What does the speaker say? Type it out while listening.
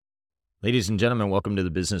Ladies and gentlemen, welcome to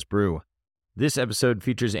the Business Brew. This episode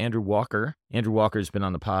features Andrew Walker. Andrew Walker's been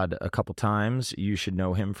on the pod a couple times. You should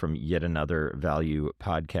know him from Yet Another Value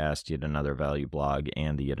podcast, Yet Another Value blog,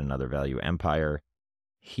 and the Yet Another Value Empire.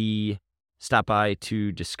 He stopped by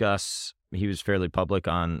to discuss, he was fairly public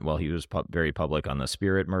on, very public on the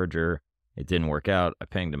Spirit merger. It didn't work out. I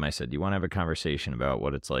pinged him. I said, do you want to have a conversation about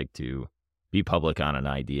what it's like to be public on an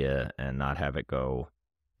idea and not have it go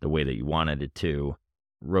the way that you wanted it to?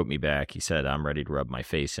 Wrote me back. He said, I'm ready to rub my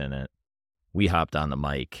face in it. We hopped on the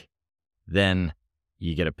mic. Then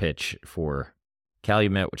you get a pitch for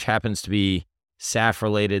Calumet, which happens to be SAF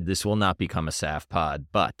related. This will not become a SAF pod,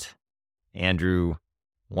 but Andrew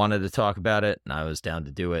wanted to talk about it and I was down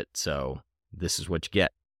to do it. So this is what you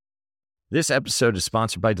get. This episode is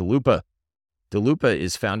sponsored by Daloopa. Daloopa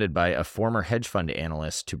is founded by a former hedge fund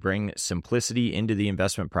analyst to bring simplicity into the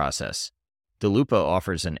investment process. Daloopa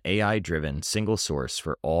offers an AI-driven single source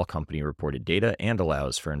for all company-reported data and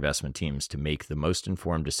allows for investment teams to make the most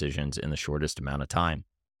informed decisions in the shortest amount of time.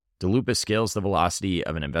 Daloopa scales the velocity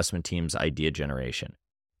of an investment team's idea generation.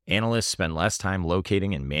 Analysts spend less time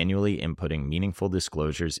locating and manually inputting meaningful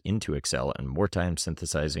disclosures into Excel and more time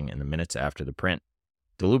synthesizing in the minutes after the print.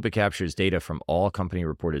 Daloopa captures data from all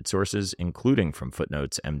company-reported sources, including from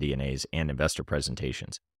footnotes, MD&As, and investor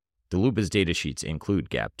presentations. Daloopa's data sheets include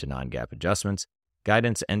GAAP to non-GAAP adjustments,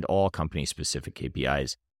 guidance, and all company-specific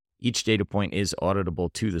KPIs. Each data point is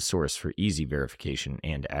auditable to the source for easy verification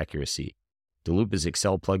and accuracy. Daloopa's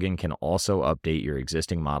Excel plugin can also update your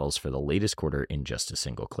existing models for the latest quarter in just a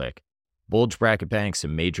single click. Bulge bracket banks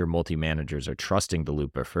and major multi-managers are trusting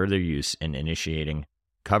Daloopa for their use in initiating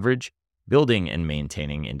coverage, building and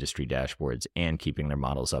maintaining industry dashboards, and keeping their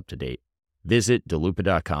models up to date. Visit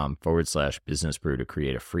daloopa.com/businessbrew to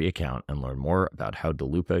create a free account and learn more about how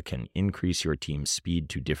Daloopa can increase your team's speed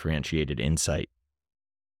to differentiated insight.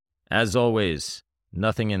 As always,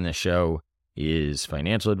 nothing in this show is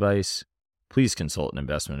financial advice. Please consult an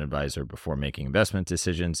investment advisor before making investment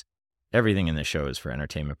decisions. Everything in this show is for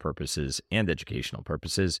entertainment purposes and educational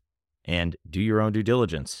purposes, and do your own due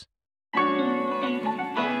diligence.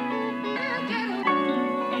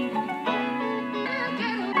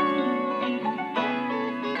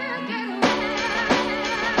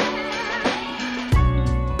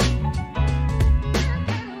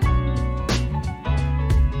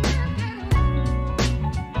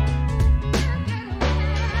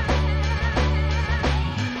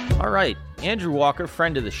 All right, Andrew Walker,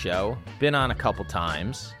 friend of the show, been on a couple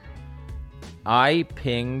times. I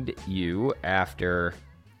pinged you after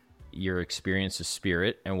your experience of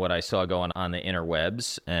Spirit and what I saw going on the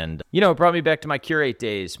interwebs. And, it brought me back to my Curate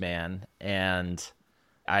days, man. And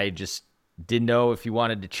I just didn't know if you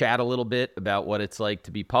wanted to chat a little bit about what it's like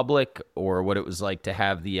to be public or what it was like to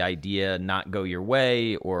have the idea not go your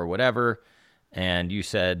way or whatever. And you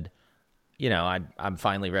said, I'm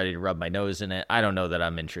finally ready to rub my nose in it. I don't know that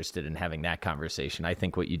I'm interested in having that conversation. I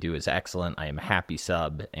think what you do is excellent. I am a happy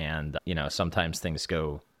sub. And, sometimes things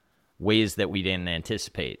go ways that we didn't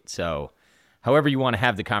anticipate. So however you want to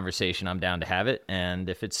have the conversation, I'm down to have it. And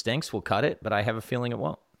if it stinks, we'll cut it. But I have a feeling it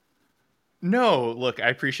won't. No, look, I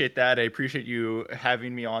appreciate that. I appreciate you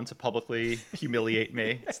having me on to publicly humiliate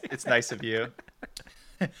me. It's nice of you.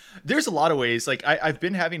 There's a lot of ways. Like I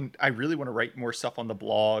really want to write more stuff on the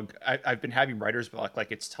blog. I've been having writer's block.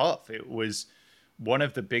 Like it's tough. It was one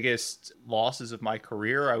of the biggest losses of my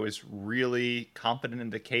career. I was really confident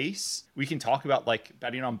in the case. We can talk about like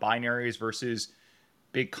betting on binaries versus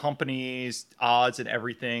big companies, odds and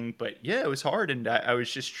everything. But yeah, it was hard. And I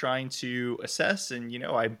was just trying to assess. And,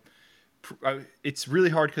 it's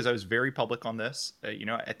really hard because I was very public on this.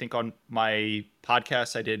 I think on my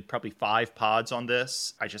podcast, I did probably 5 pods on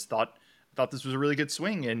this. I just thought this was a really good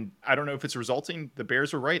swing. And I don't know if it's resulting. The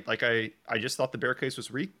Bears were right. Like I just thought the Bear case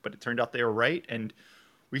was weak, but it turned out they were right. And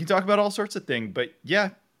we can talk about all sorts of things. But yeah,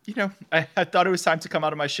 I thought it was time to come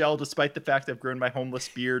out of my shell, despite the fact I've grown my homeless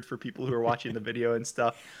beard for people who are watching the video and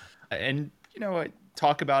stuff. And, I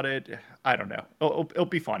talk about it. I don't know. It'll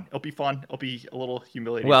be fun. It'll be fun. It'll be a little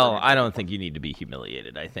humiliating. Well, I don't think you need to be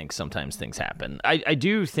humiliated. I think sometimes things happen. I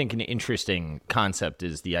do think an interesting concept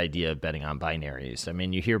is the idea of betting on binaries. I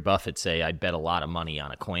mean, you hear Buffett say, I'd bet a lot of money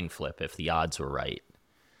on a coin flip if the odds were right.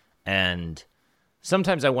 And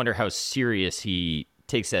sometimes I wonder how serious he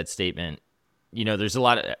takes that statement. There's a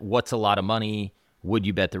lot of, what's a lot of money? Would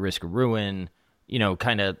you bet the risk of ruin?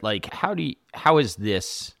 Kind of like, how is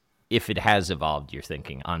this, if it has evolved your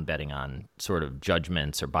thinking on betting on sort of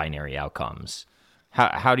judgments or binary outcomes,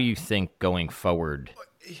 how do you think going forward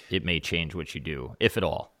it may change what you do, if at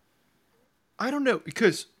all? I don't know,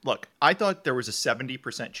 because look, I thought there was a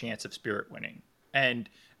 70% chance of Spirit winning. And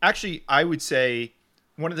Actually, I would say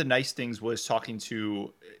one of the nice things was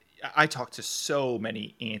I talked to so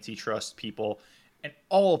many antitrust people, and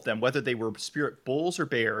all of them, whether they were Spirit bulls or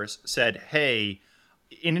bears, said, hey,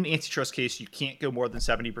 in an antitrust case, you can't go more than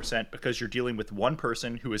 70% because you're dealing with one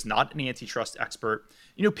person who is not an antitrust expert.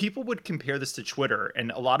 People would compare this to Twitter,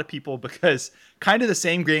 and a lot of people, because kind of the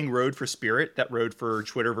same gang rode for Spirit that rode for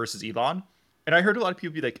Twitter versus Elon. And I heard a lot of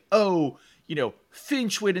people be like, oh,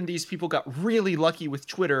 FinCwit and these people got really lucky with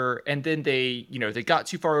Twitter, and then they got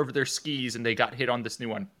too far over their skis and they got hit on this new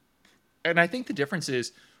one. And I think the difference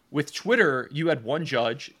is with Twitter, you had one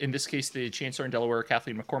judge, in this case, the Chancellor in Delaware,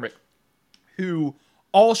 Kathleen McCormick, who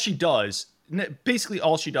basically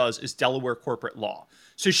all she does is Delaware corporate law.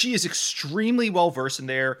 So she is extremely well versed in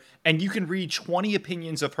there, and you can read 20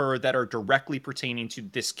 opinions of her that are directly pertaining to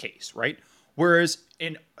this case, right? Whereas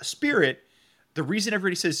in Spirit, the reason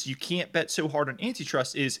everybody says you can't bet so hard on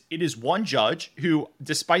antitrust is it is one judge who,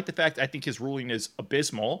 despite the fact I think his ruling is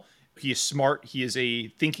abysmal, he is smart, he is a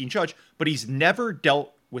thinking judge, but he's never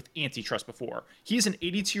dealt with antitrust before. He is an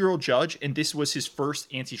 82-year-old judge, and this was his first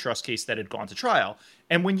antitrust case that had gone to trial.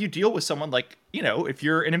 And when you deal with someone like, if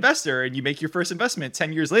you're an investor and you make your first investment,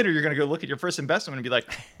 10 years later, you're going to go look at your first investment and be like,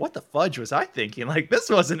 what the fudge was I thinking? Like, this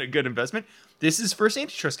wasn't a good investment. This is his first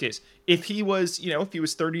antitrust case. If he was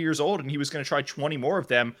 30 years old and he was going to try 20 more of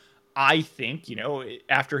them, I think,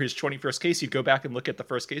 after his 21st case, he'd go back and look at the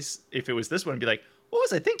first case, if it was this one, and be like, what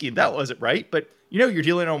was I thinking? That wasn't right. But, you're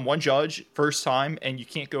dealing on one judge first time and you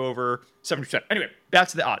can't go over 70%. Anyway, back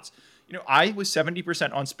to the odds. I was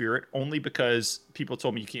 70% on Spirit only because people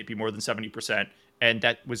told me you can't be more than 70%. And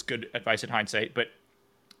that was good advice in hindsight. But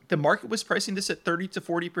the market was pricing this at 30 to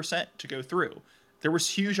 40% to go through. There was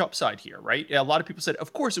huge upside here, right? A lot of people said,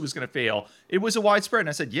 of course it was going to fail. It was a wide spread. And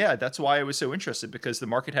I said, yeah, that's why I was so interested, because the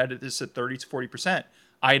market had this at 30 to 40%.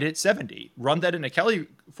 I had it 70. Run that in a Kelly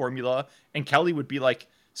formula, and Kelly would be like,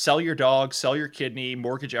 sell your dog, sell your kidney,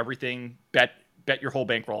 mortgage everything, bet your whole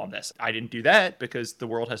bankroll on this. I didn't do that because the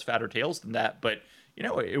world has fatter tails than that. But,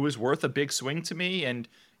 it was worth a big swing to me. And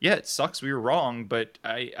yeah, it sucks we were wrong, but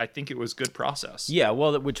I think it was good process. Yeah,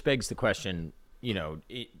 well, which begs the question,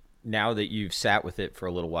 now that you've sat with it for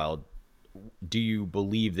a little while, do you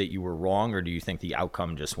believe that you were wrong, or do you think the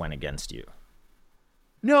outcome just went against you?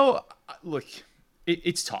 No, look,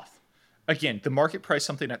 it's tough. Again, the market priced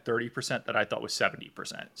something at 30% that I thought was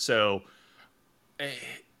 70%. So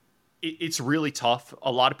it's really tough.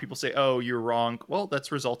 A lot of people say, oh, you're wrong. Well,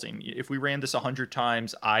 that's resulting. If we ran this 100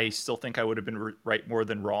 times, I still think I would have been right more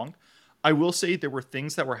than wrong. I will say there were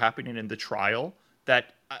things that were happening in the trial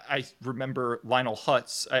that I remember. Lionel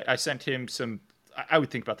Hutz, I sent him some, I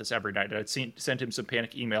would think about this every night. I'd sent him some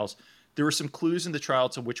panic emails. There were some clues in the trial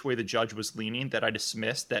to which way the judge was leaning that I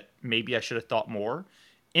dismissed that maybe I should have thought more.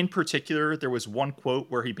 In particular, there was one quote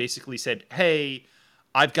where he basically said, hey,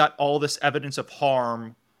 I've got all this evidence of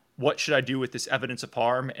harm. What should I do with this evidence of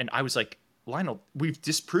harm? And I was like, Lionel, we've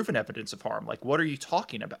disproven evidence of harm. Like, what are you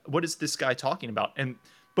talking about? What is this guy talking about? And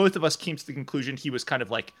both of us came to the conclusion he was kind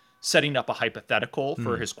of like setting up a hypothetical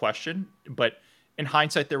for his question. But in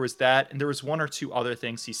hindsight, there was that. And there was one or two other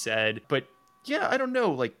things he said. But yeah, I don't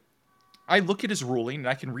know. Like, I look at his ruling and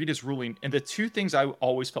I can read his ruling. And the two things I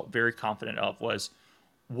always felt very confident of was,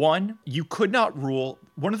 one, you could not rule.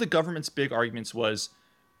 One of the government's big arguments was,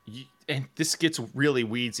 and this gets really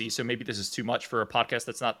weedsy, so maybe this is too much for a podcast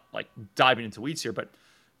that's not like diving into weeds here, but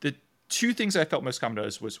the two things I felt most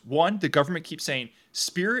confident was, one, the government keeps saying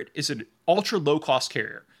Spirit is an ultra low cost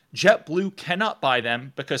carrier. JetBlue cannot buy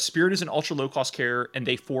them because Spirit is an ultra low cost carrier and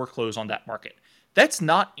they foreclose on that market. That's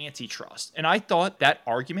not antitrust. And I thought that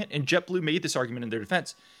argument, and JetBlue made this argument in their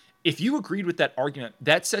defense, if you agreed with that argument,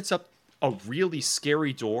 that sets up a really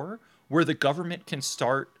scary door where the government can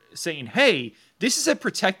start saying, hey, this is a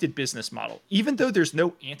protected business model. Even though there's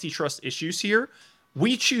no antitrust issues here,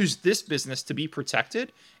 we choose this business to be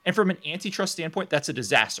protected. And from an antitrust standpoint, that's a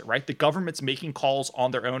disaster, right? The government's making calls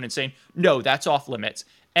on their own and saying, no, that's off limits.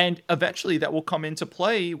 And eventually that will come into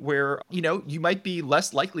play where, you might be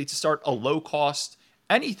less likely to start a low cost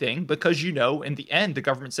anything because, in the end, the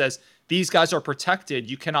government says, these guys are protected.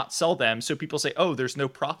 You cannot sell them. So people say, oh, there's no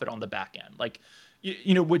profit on the back end. Like,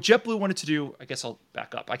 what JetBlue wanted to do, I guess I'll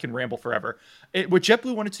back up. I can ramble forever. What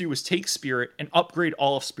JetBlue wanted to do was take Spirit and upgrade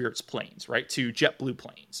all of Spirit's planes, right, to JetBlue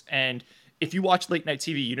planes. And if you watch late night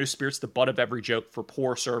TV, Spirit's the butt of every joke for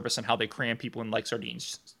poor service and how they cram people in like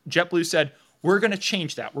sardines. JetBlue said, we're going to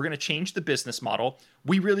change that. We're going to change the business model.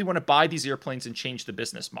 We really want to buy these airplanes and change the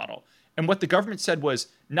business model. And what the government said was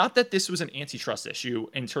not that this was an antitrust issue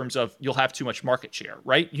in terms of you'll have too much market share,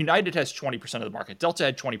 right? United has 20% of the market. Delta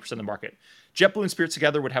had 20% of the market. JetBlue and Spirit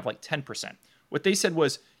together would have like 10%. What they said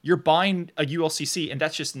was, you're buying a ULCC and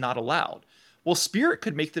that's just not allowed. Well, Spirit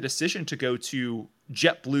could make the decision to go to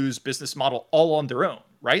JetBlue's business model all on their own,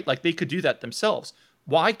 right? Like they could do that themselves.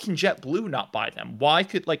 Why can JetBlue not buy them? Why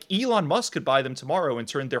could, like, Elon Musk could buy them tomorrow and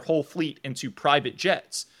turn their whole fleet into private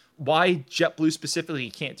jets? Why JetBlue specifically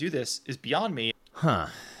can't do this is beyond me. Huh.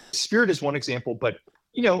 Spirit is one example, but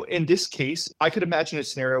in this case, I could imagine a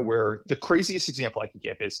scenario where the craziest example I could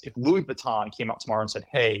give is if Louis Vuitton came out tomorrow and said,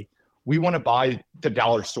 hey, we want to buy the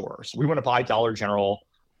dollar stores. We want to buy Dollar General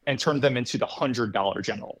and turn them into the $100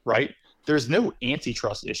 General, right? There's no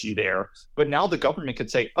antitrust issue there. But now the government could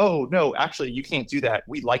say, oh, no, actually, you can't do that.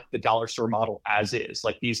 We like the dollar store model as is.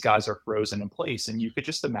 Like these guys are frozen in place. And you could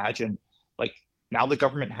just imagine, like, now the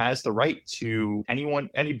government has the right to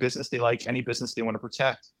any business they like, any business they want to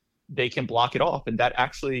protect, they can block it off. And that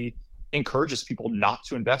actually encourages people not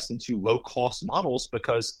to invest into low cost models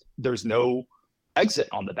because there's no exit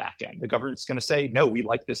on the back end. The government's going to say, no, we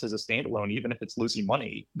like this as a standalone, even if it's losing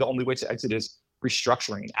money. The only way to exit is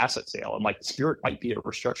restructuring, asset sale. And like Spirit might be a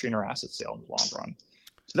restructuring or asset sale in the long run.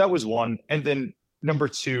 So that was one. And then number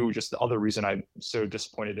two, just the other reason I'm so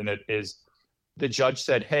disappointed in it is the judge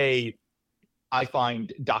said, hey, I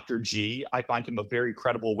find Dr. G, I find him a very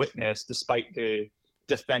credible witness, despite the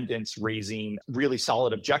defendants raising really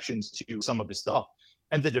solid objections to some of his stuff.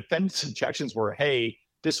 And the defendant's objections were, hey,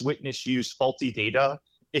 this witness used faulty data.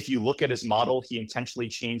 If you look at his model, he intentionally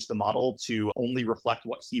changed the model to only reflect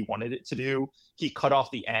what he wanted it to do. He cut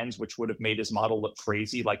off the ends, which would have made his model look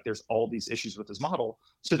crazy. Like there's all these issues with his model.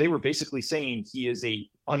 So they were basically saying he is a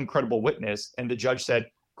uncredible witness. And the judge said,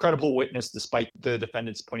 credible witness, despite the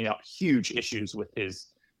defendants pointing out huge issues with his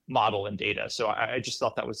model and data. So I just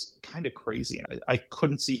thought that was kind of crazy. And I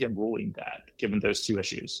couldn't see him ruling that given those two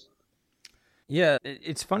issues. Yeah,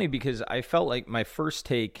 it's funny because I felt like my first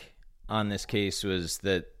take on this case was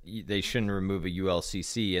that they shouldn't remove a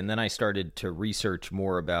ULCC. And then I started to research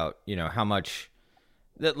more about, how much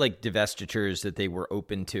that like divestitures that they were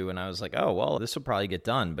open to. And I was like, oh, well, this will probably get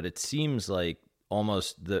done. But it seems like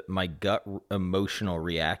almost my gut emotional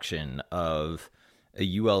reaction of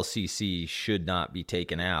a ULCC should not be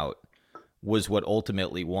taken out was what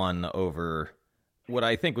ultimately won over what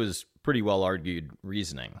I think was pretty well argued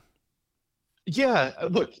reasoning. Yeah,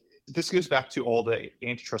 look, this goes back to all the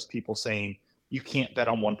antitrust people saying you can't bet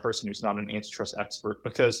on one person who's not an antitrust expert,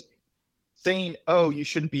 because saying, oh, you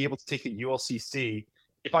shouldn't be able to take a ULCC,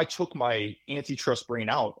 if I took my antitrust brain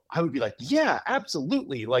out, I would be like, yeah,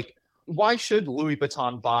 absolutely. Like, why should Louis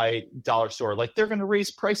Vuitton buy Dollar Store? Like, they're going to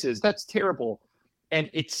raise prices. That's terrible. And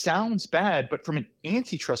it sounds bad, but from an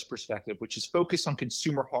antitrust perspective, which is focused on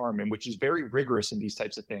consumer harm and which is very rigorous in these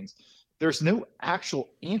types of things, there's no actual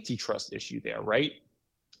antitrust issue there, right?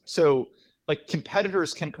 So like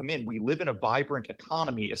competitors can come in. We live in a vibrant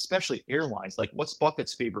economy, especially airlines. Like what's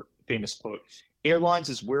Buffett's famous quote? Airlines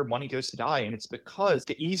is where money goes to die. And it's because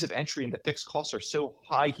the ease of entry and the fixed costs are so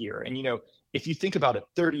high here. And, if you think about it,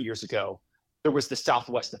 30 years ago, there was the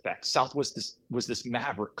Southwest effect. Southwest was this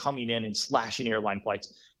maverick coming in and slashing airline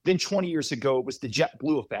flights. Then 20 years ago, it was the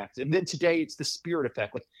JetBlue effect. And then today it's the Spirit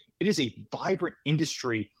effect. Like it is a vibrant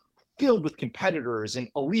industry filled with competitors, and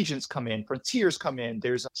Allegiance come in, Frontiers come in.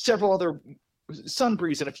 There's several other,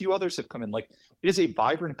 Sunbreeze and a few others have come in. Like it is a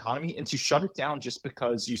vibrant economy, and to shut it down just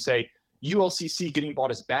because you say ULCC getting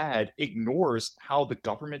bought is bad ignores how the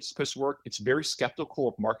government is supposed to work. It's very skeptical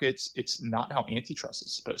of markets. It's not how antitrust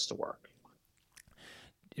is supposed to work.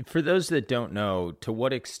 For those that don't know, to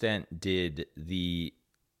what extent did the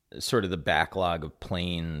sort of the backlog of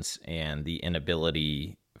planes and the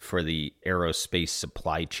inability for the aerospace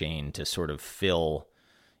supply chain to sort of fill,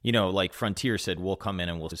 like Frontier said, we'll come in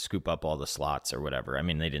and we'll scoop up all the slots or whatever. I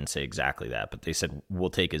mean, they didn't say exactly that, but they said we'll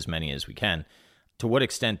take as many as we can. To what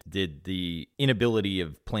extent did the inability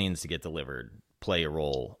of planes to get delivered play a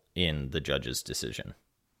role in the judge's decision?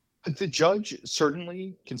 The judge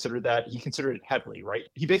certainly considered that. He considered it heavily, right?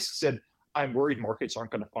 He basically said, I'm worried markets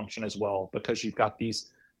aren't going to function as well because you've got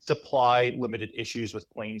these supply limited issues with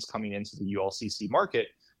planes coming into the ULCC market.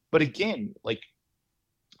 But again, like,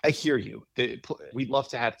 I hear you. We'd love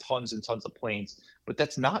to have tons and tons of planes, but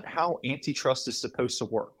that's not how antitrust is supposed to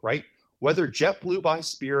work, right? Whether JetBlue buys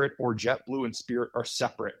Spirit or JetBlue and Spirit are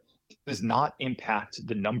separate does not impact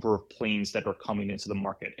the number of planes that are coming into the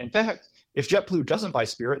market. In fact, if JetBlue doesn't buy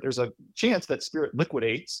Spirit, there's a chance that Spirit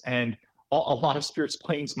liquidates, and a lot of Spirit's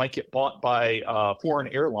planes might get bought by foreign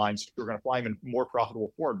airlines who are going to fly them in more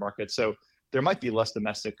profitable foreign markets. So there might be less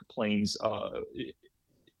domestic planes.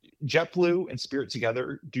 JetBlue and Spirit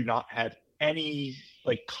together do not have any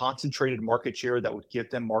like concentrated market share that would give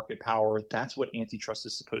them market power. That's what antitrust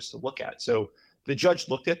is supposed to look at. So the judge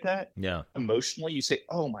looked at that Yeah. emotionally. You say,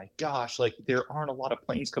 oh my gosh, like there aren't a lot of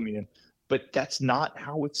planes coming in, but that's not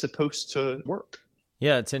how it's supposed to work.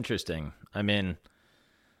 Yeah, it's interesting. I mean,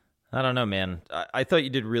 I don't know, man. I thought you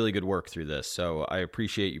did really good work through this, so I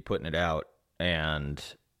appreciate you putting it out. And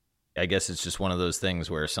I guess it's just one of those things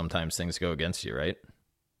where sometimes things go against you, right?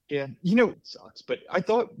 Yeah, you know, it sucks. But I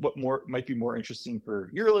thought what more might be more interesting for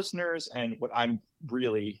your listeners and what I'm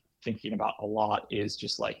really thinking about a lot is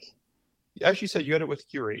just like, as you said, you had it with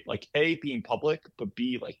Curate, like A, being public, but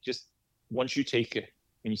B, like just once you take it,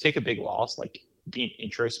 when you take a big loss, like being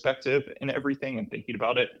introspective and everything and thinking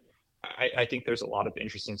about it. I think there's a lot of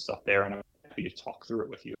interesting stuff there, and I'm happy to talk through it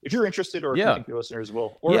with you. If you're interested, or if you think your listeners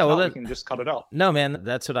will, or if not, we can just cut it out. No, man,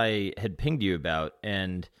 that's what I had pinged you about.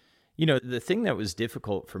 And, you know, the thing that was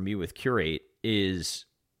difficult for me with Curate is,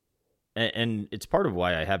 and it's part of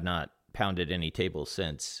why I have not pounded any tables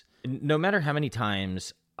since, no matter how many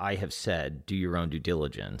times I have said, do your own due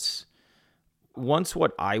diligence, once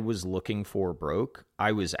what I was looking for broke,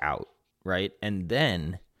 I was out, right? And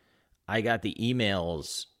then I got the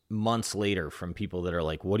emails months later from people that are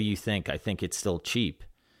like, what do you think? I think it's still cheap.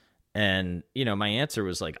 And, you know, my answer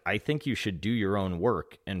was like, I think you should do your own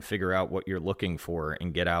work and figure out what you're looking for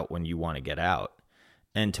and get out when you want to get out.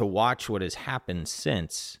 And to watch what has happened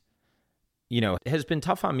since, you know, has been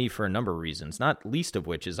tough on me for a number of reasons, not least of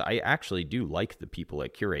which is I actually do like the people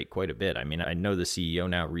at Curate quite a bit. I mean, I know the CEO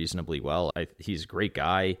now reasonably well. He's a great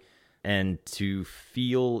guy. And to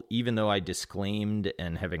feel, even though I disclaimed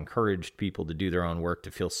and have encouraged people to do their own work, to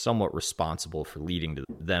feel somewhat responsible for leading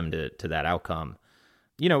them to that outcome,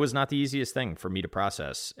 you know, was not the easiest thing for me to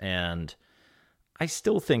process. And I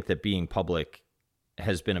still think that being public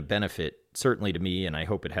has been a benefit, certainly to me, and I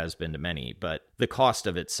hope it has been to many, but the cost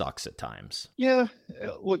of it sucks at times. Yeah,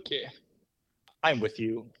 look, I'm with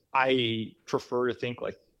you. I prefer to think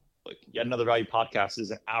like Yet Another Value podcast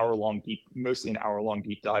is mostly an hour long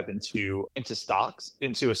deep dive into stocks,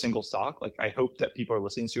 into a single stock. Like I hope that people are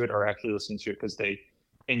listening to it are actually listening to it because they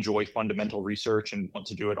enjoy fundamental research and want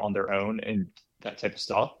to do it on their own and that type of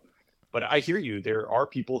stuff. But I hear you. There are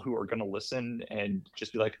people who are going to listen and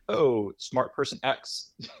just be like, oh, smart person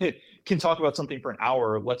X can talk about something for an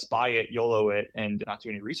hour. Let's buy it, YOLO it, and not do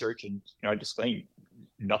any research. And, you know, I disclaim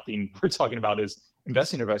nothing we're talking about is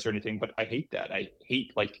investing advice or anything, but I hate that. I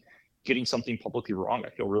hate like getting something publicly wrong. I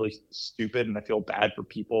feel really stupid and I feel bad for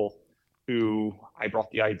people who I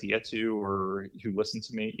brought the idea to or who listened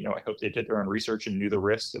to me. You know, I hope they did their own research and knew the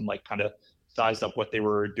risks and like kind of sized up what they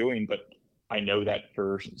were doing. But I know that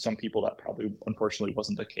for some people that probably unfortunately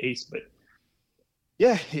wasn't the case. But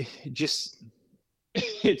yeah,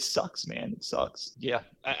 it sucks, man. It sucks. Yeah,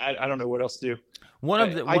 I don't know what else to do. One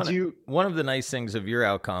of the nice things of your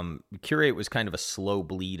outcome, Curate was kind of a slow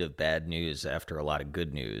bleed of bad news after a lot of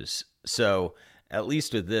good news. So at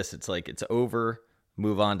least with this, it's like it's over,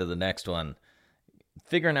 move on to the next one.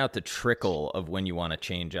 Figuring out the trickle of when you want to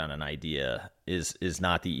change on an idea is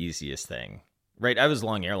not the easiest thing, right? I was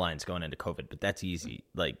long airlines going into COVID, but that's easy.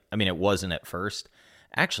 Like, I mean, it wasn't at first.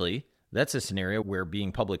 Actually, that's a scenario where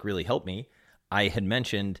being public really helped me. I had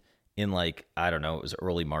mentioned in like, I don't know, it was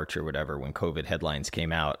early March or whatever, when COVID headlines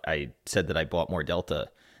came out, I said that I bought more Delta.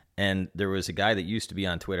 And there was a guy that used to be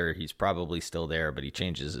on Twitter. He's probably still there, but he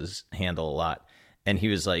changes his handle a lot. And he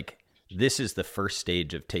was like, this is the first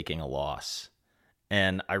stage of taking a loss.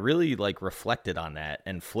 And I really like reflected on that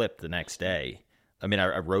and flipped the next day. I mean,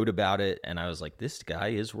 I wrote about it and I was like, this guy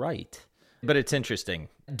is right. But it's interesting.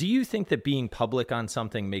 Do you think that being public on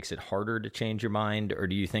something makes it harder to change your mind, or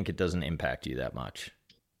do you think it doesn't impact you that much?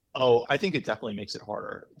 Oh, I think it definitely makes it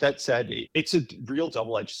harder. That said, it's a real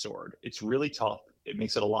double-edged sword. It's really tough. It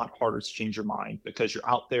makes it a lot harder to change your mind because you're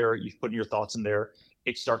out there, you've put your thoughts in there,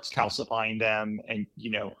 it starts calcifying them. And,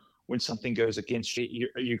 you know, when something goes against you,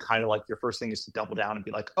 you kind of like your first thing is to double down and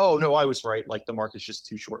be like, oh, no, I was right. Like the market's just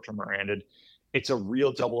too short-term oriented. It's a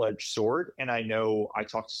real double-edged sword. And I know I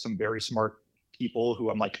talk to some very smart people who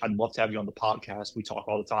I'm like, I'd love to have you on the podcast. We talk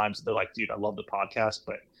all the time. So they're like, dude, I love the podcast,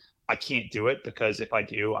 but I can't do it because if I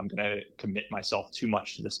do, I'm going to commit myself too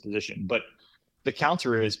much to this position. But the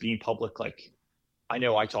counter is being public. Like, I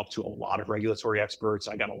know I talk to a lot of regulatory experts.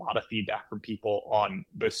 I got a lot of feedback from people on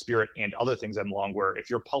both Spirit and other things I'm along, where if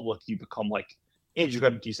you're public, you become like, and you've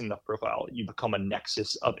got a decent enough profile, you become a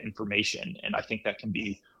nexus of information. And I think that can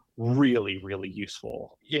be really, really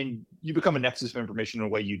useful. And you become a nexus of information in a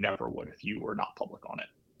way you never would if you were not public on it.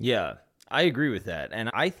 Yeah, I agree with that. And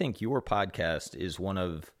I think your podcast is one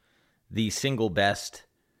of the single best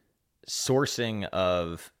sourcing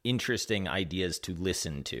of interesting ideas to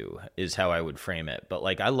listen to, is how I would frame it. But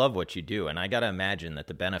like, I love what you do. And I got to imagine that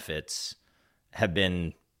the benefits have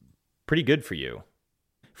been pretty good for you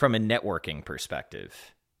from a networking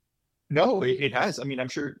perspective. No, it has. I mean, I'm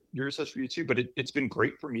sure yours has for you too, but it's been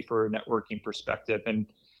great for me for a networking perspective. And,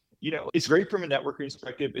 it's great from a networking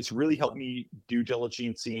perspective. It's really helped me due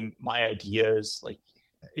diligencing my ideas. Like,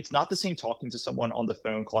 it's not the same talking to someone on the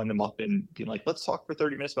phone, calling them up and being like, let's talk for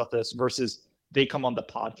 30 minutes about this versus they come on the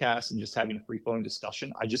podcast and just having a free flowing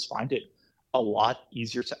discussion. I just find it a lot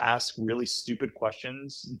easier to ask really stupid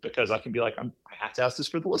questions because I can be like, I have to ask this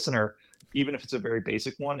for the listener, even if it's a very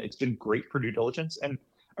basic one. It's been great for due diligence. And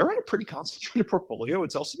I run a pretty concentrated portfolio.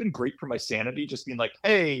 It's also been great for my sanity, just being like,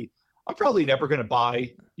 hey, I'm probably never going to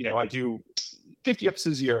buy, I do 50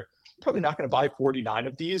 episodes a year. I'm probably not going to buy 49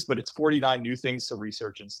 of these, but it's 49 new things to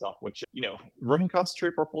research and stuff, which, running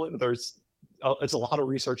concentrated portfolio, it's a lot of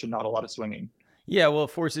research and not a lot of swinging. Yeah, well, it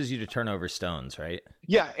forces you to turn over stones, right?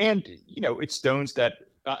 Yeah, and, it's stones that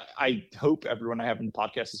I hope everyone I have in the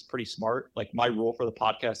podcast is pretty smart. Like, my rule for the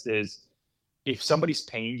podcast is if somebody's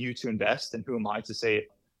paying you to invest, then who am I to say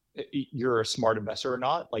you're a smart investor or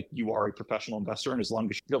not? Like, you are a professional investor, and as long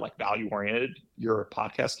as you're like value oriented, you're a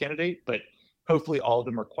podcast candidate. But hopefully all of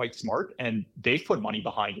them are quite smart and they've put money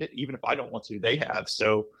behind it. Even if I don't want to, they have.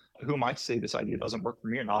 So who am I to say this idea doesn't work for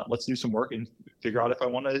me or not? Let's do some work and figure out if I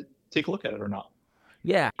want to take a look at it or not.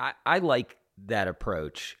 Yeah, I like that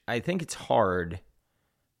approach. I think it's hard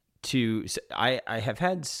to, I have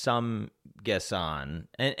had some guests on,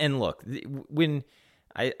 and look, when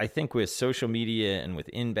I think with social media and with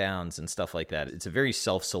inbounds and stuff like that, it's a very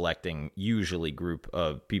self-selecting, usually, group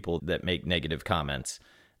of people that make negative comments.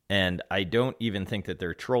 And I don't even think that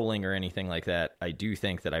they're trolling or anything like that. I do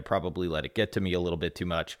think that I probably let it get to me a little bit too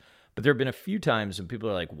much. But there have been a few times when people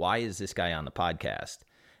are like, why is this guy on the podcast?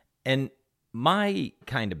 And my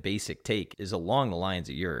kind of basic take is along the lines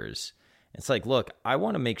of yours. It's like, look, I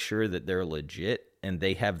want to make sure that they're legit and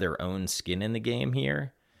they have their own skin in the game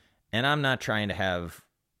here. And I'm not trying to have,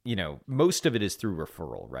 most of it is through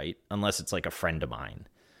referral, right? Unless it's like a friend of mine.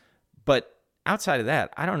 But outside of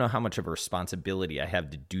that, I don't know how much of a responsibility I have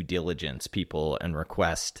to due diligence people and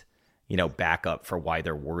request, backup for why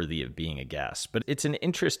they're worthy of being a guest. But it's an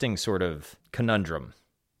interesting sort of conundrum.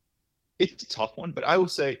 It's a tough one, but I will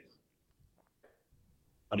say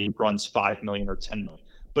he runs 5 million or 10 million.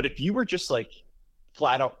 But if you were just like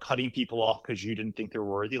flat out cutting people off because you didn't think they were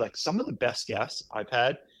worthy, like some of the best guests I've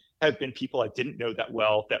had have been people I didn't know that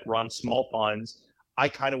well that run small funds. I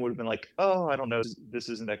kind of would have been like, oh, I don't know, this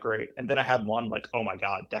isn't that great. And then I had one like, oh my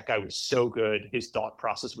God, that guy was so good. His thought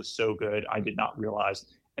process was so good. I did not realize.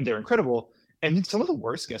 And they're incredible. And then some of the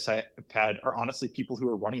worst guests I've had are honestly people who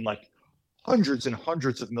are running like hundreds and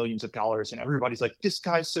hundreds of millions of dollars. And everybody's like, this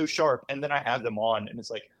guy's so sharp. And then I have them on and it's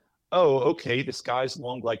like, oh, okay, this guy's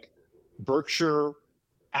long like Berkshire,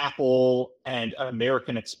 Apple, and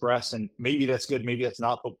American Express. And maybe that's good, maybe that's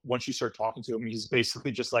not. But once you start talking to him, he's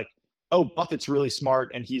basically just like, oh, Buffett's really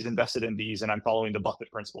smart and he's invested in these and I'm following the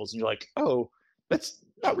Buffett principles. And you're like, oh, that's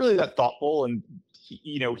not really that thoughtful. And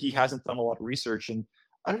he hasn't done a lot of research. And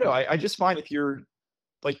I don't know. I just find if you're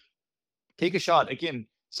like, take a shot. Again,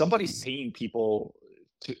 somebody's paying people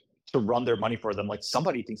to run their money for them. Like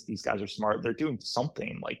somebody thinks these guys are smart. They're doing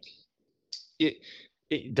something. Like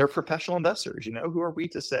they're professional investors. Who are we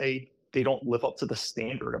to say they don't live up to the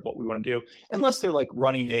standard of what we want to do? Unless they're like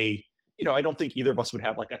running a, I don't think either of us would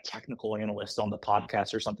have like a technical analyst on the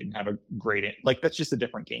podcast or something to have a great, like that's just a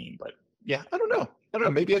different game. But yeah, I don't know.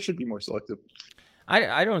 Maybe I should be more selective.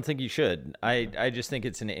 I don't think you should. I just think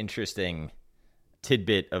it's an interesting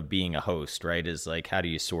tidbit of being a host, right? Is like, how do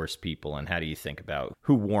you source people and how do you think about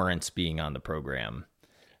who warrants being on the program?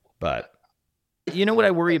 But you know what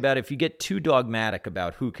I worry about? If you get too dogmatic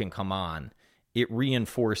about who can come on, it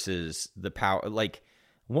reinforces the power. Like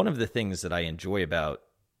one of the things that I enjoy about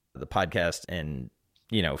the podcast and,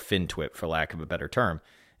 FinTwit, for lack of a better term,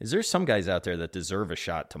 is there's some guys out there that deserve a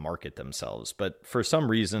shot to market themselves. But for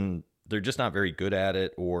some reason, they're just not very good at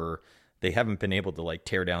it, or they haven't been able to like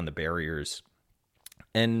tear down the barriers.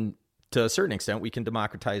 And to a certain extent, we can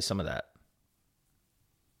democratize some of that.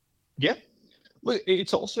 Yeah. Look,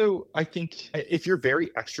 it's also, I think, if you're very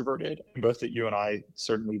extroverted, both that you and I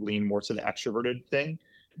certainly lean more to the extroverted thing,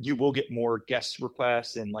 you will get more guest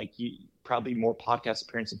requests and like probably more podcast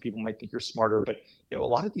appearances. People might think you're smarter, but a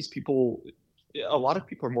lot of people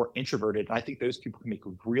are more introverted. And I think those people can make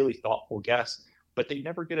really thoughtful guests, but they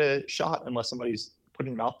never get a shot unless somebody's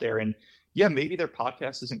putting them out there. And yeah, maybe their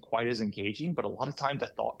podcast isn't quite as engaging, but a lot of times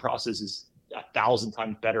that thought process is 1,000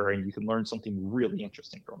 times better and you can learn something really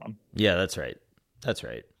interesting from them. Yeah, that's right. That's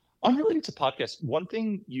right. Unrelated to podcasts, one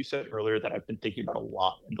thing you said earlier that I've been thinking about a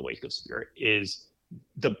lot in the wake of Spirit is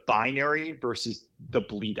the binary versus the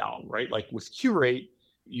bleed out, right? Like with Curate,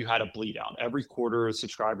 you had a bleed out. Every quarter,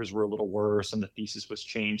 subscribers were a little worse and the thesis was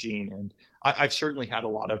changing. And I've certainly had a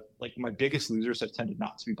lot of, like, my biggest losers have tended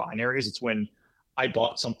not to be binaries. It's when I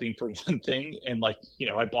bought something for one thing and, like,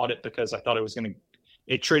 I bought it because I thought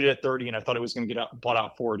it traded at 30 and I thought it was going to get bought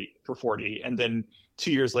out for 40. And then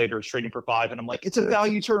 2 years later, it's trading for 5. And I'm like, it's a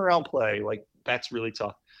value turnaround play. Like, that's really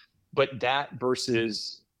tough. But that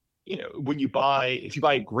versus, if you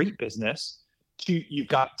buy a great business, you've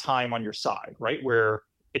got time on your side, right? Where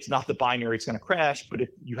it's not the binary, it's going to crash, but if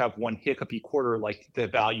you have one hiccupy quarter, like, the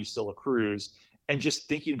value still accrues. And just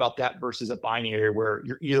thinking about that versus a binary where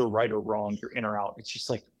you're either right or wrong, you're in or out. It's just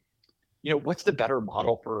like, what's the better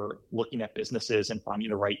model for looking at businesses and finding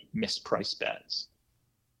the right mispriced bets?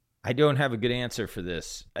 I don't have a good answer for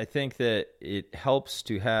this. I think that it helps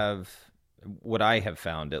to have what I have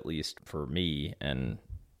found, at least for me, and,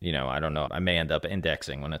 I don't know, I may end up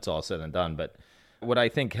indexing when it's all said and done, but what I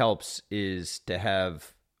think helps is to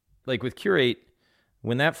have, like with Qurate,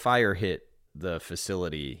 when that fire hit the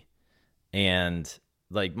facility, and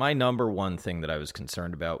like my number one thing that I was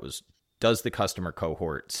concerned about was, does the customer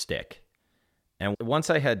cohort stick? And once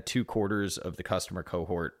I had 2 quarters of the customer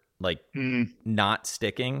cohort not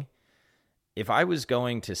sticking, if I was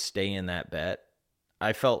going to stay in that bet,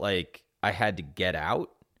 I felt like I had to get out.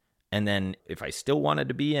 And then if I still wanted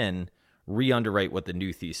to be in, re-underwrite what the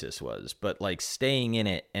new thesis was. But like staying in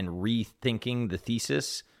it and rethinking the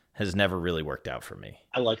thesis has never really worked out for me.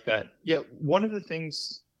 I like that. Yeah. One of the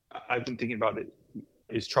things I've been thinking about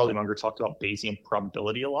is Charlie Munger talked about Bayesian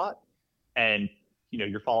probability a lot. And,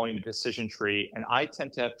 you're following the decision tree. And I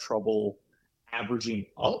tend to have trouble averaging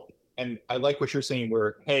up. And I like what you're saying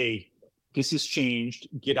where, hey, this has changed,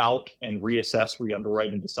 get out and reassess,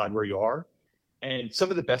 re-underwrite, and decide where you are. And some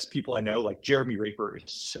of the best people I know, like Jeremy Raper,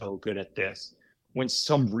 is so good at this. When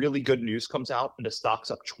some really good news comes out and the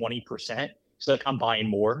stock's up 20%, he's like, I'm buying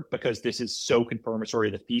more because this is so confirmatory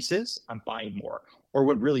of the thesis, I'm buying more. Or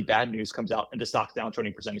when really bad news comes out and the stock's down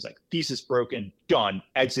 20%, he's like, thesis broken, done,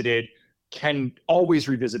 exited, can always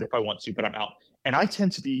revisit if I want to, but I'm out. And I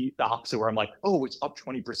tend to be the opposite where I'm like, oh, it's up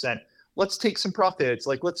 20%. Let's take some profits.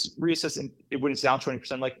 Like, let's reassess when it's down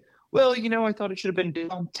 20%. Like, well, I thought it should have been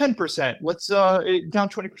down 10%. Let's down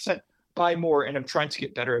 20%, buy more. And I'm trying to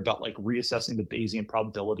get better about like reassessing the Bayesian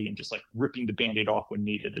probability and just like ripping the Band-Aid off when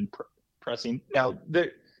needed and pressing. Now,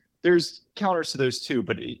 there's counters to those too,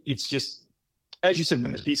 but it's just, as you said,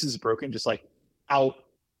 when the thesis is broken, just like out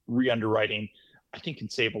re-underwriting, I think can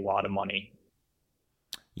save a lot of money.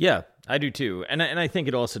 Yeah, I do too. And I think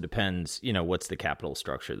it also depends, what's the capital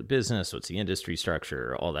structure of the business, what's the industry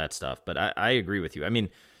structure, all that stuff. But I agree with you. I mean,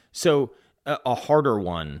 so a harder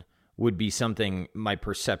one would be something, my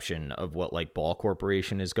perception of what like Ball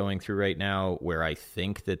Corporation is going through right now, where I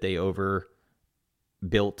think that they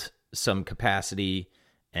overbuilt some capacity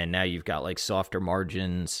and now you've got like softer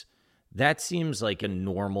margins. That seems like a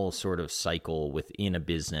normal sort of cycle within a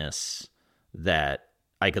business that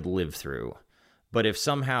I could live through. But if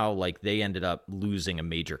somehow like they ended up losing a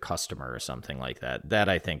major customer or something like that, that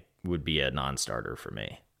I think would be a non-starter for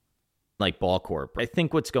me. Like Ball Corp, I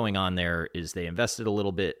think what's going on there is they invested a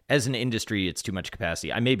little bit. As an industry, it's too much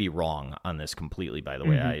capacity. I may be wrong on this completely, by the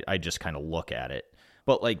way. I just kind of look at it.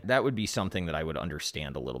 But like that would be something that I would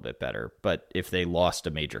understand a little bit better. But if they lost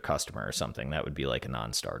a major customer or something, that would be like a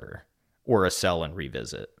non-starter or a sell and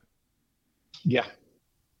revisit. Yeah.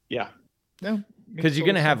 No, because you're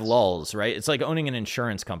going to have lulls, right? It's like owning an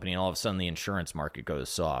insurance company and all of a sudden the insurance market goes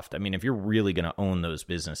soft. I mean, if you're really going to own those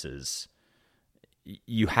businesses,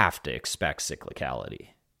 you have to expect cyclicality.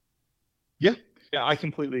 Yeah, I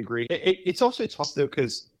completely agree. It's also tough though,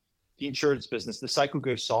 because the insurance business, the cycle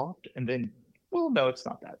goes soft and then, well, no, it's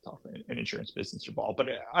not that tough in an insurance business or Ball. But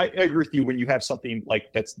I agree with you when you have something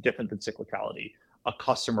like that's different than cyclicality, a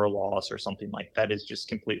customer loss or something like that is just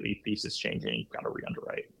completely thesis changing. You've got to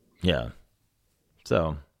re-underwrite. Yeah.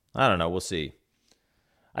 So, I don't know. We'll see.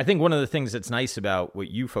 I think one of the things that's nice about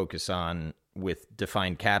what you focus on with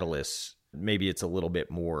defined catalysts, maybe it's a little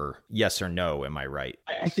bit more yes or no. Am I right?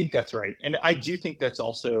 I think that's right. And I do think that's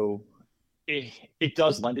also, it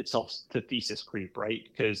does lend itself to thesis creep, right?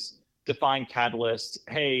 Because defined catalysts,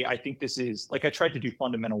 hey, I think this is, like I tried to do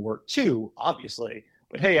fundamental work too, obviously.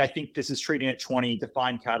 But hey, I think this is trading at 20,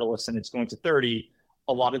 defined catalysts, and it's going to 30.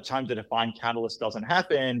 A lot of times the defined catalyst doesn't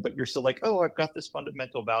happen, but you're still like, oh, I've got this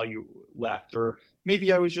fundamental value left, or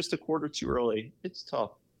maybe I was just a quarter too early. It's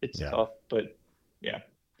tough. It's tough, but yeah.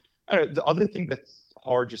 I don't know, the other thing that's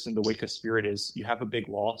hard just in the wake of Spirit is you have a big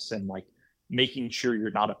loss and like making sure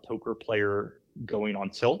you're not a poker player going on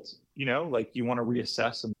tilt, like you want to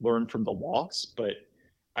reassess and learn from the loss. But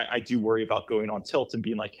I do worry about going on tilt and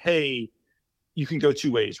being like, hey, you can go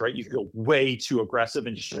two ways, right? You can go way too aggressive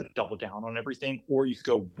and just double down on everything, or you could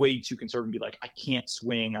go way too conservative and be like, I can't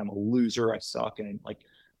swing, I'm a loser, I suck, and like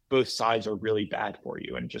both sides are really bad for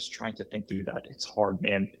you. And just trying to think through that, it's hard,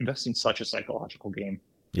 man. Investing such a psychological game.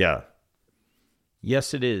 Yeah.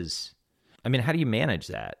 Yes, it is. I mean, how do you manage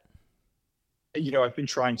that? I've been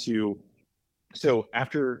trying to. So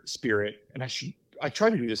after Spirit, and I try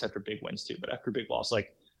to do this after big wins too, but after big loss,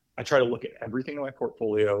 like I try to look at everything in my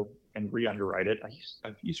portfolio and re-underwrite it.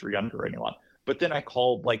 I've used re-underwriting a lot, but then I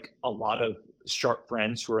called like a lot of sharp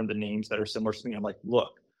friends who are in the names that are similar to me. I'm like,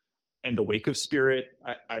 look, in the wake of Spirit,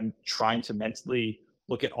 I'm trying to mentally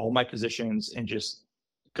look at all my positions and just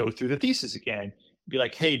go through the thesis again. Be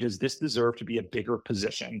like, hey, does this deserve to be a bigger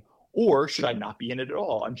position? Or should I not be in it at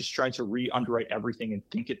all? I'm just trying to re-underwrite everything and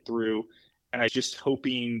think it through. And I just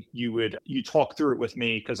hoping you talk through it with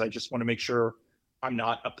me, because I just want to make sure I'm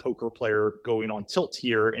not a poker player going on tilt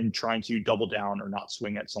here and trying to double down or not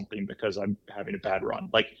swing at something because I'm having a bad run.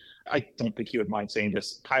 Like, I don't think you would mind saying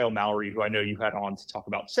this. Kyle Mallory, who I know you had on to talk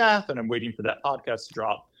about SAF, and I'm waiting for that podcast to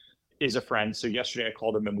drop, is a friend. So yesterday I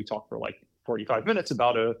called him and we talked for like 45 minutes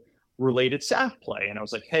about a related SAF play. And I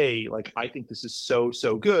was like, hey, like, I think this is so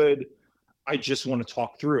good. I just want to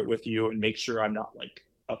talk through it with you and make sure I'm not like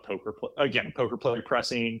a poker player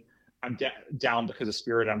pressing. I'm down because of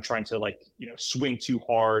Spirit. I'm trying to swing too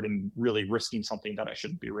hard and really risking something that I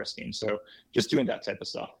shouldn't be risking. So just doing that type of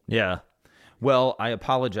stuff. Yeah. Well, I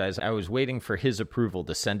apologize. I was waiting for his approval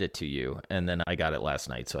to send it to you, and then I got it last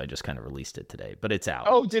night, so I just kind of released it today. But it's out.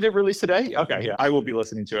 Oh, did it release today? Okay, yeah. I will be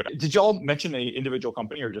listening to it. Did y'all mention an individual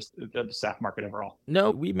company or just the SAF market overall?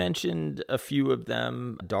 No, we mentioned a few of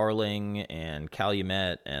them, Darling and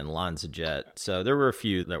Calumet and LanzaJet. So there were a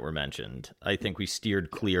few that were mentioned. I think we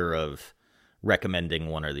steered clear of recommending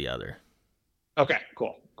one or the other. Okay,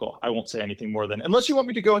 cool. I won't say anything more than, unless you want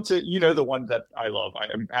me to go into, the one that I love.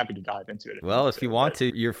 I'm happy to dive into it. Well, if you want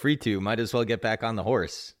to, you're free to. Might as well get back on the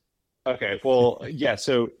horse. Okay, well, yeah.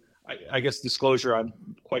 So I guess disclosure, I'm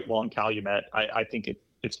quite well in Calumet. I think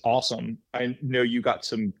it's awesome. I know you got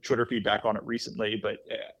some Twitter feedback on it recently, but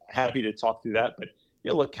happy to talk through that. But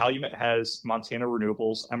yeah, look, Calumet has Montana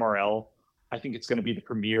Renewables, MRL. I think it's going to be the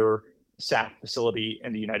premier SAF facility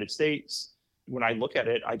in the United States. When I look at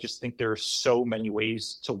it, I just think there are so many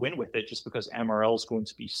ways to win with it, just because MRL is going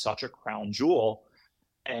to be such a crown jewel.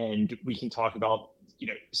 And we can talk about,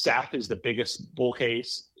 SAF is the biggest bull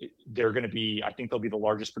case. They're going to be, I think they'll be the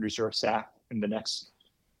largest producer of SAF in the next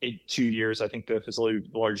 2 years. I think the facility will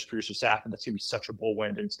be the largest producer of SAF, and that's going to be such a bull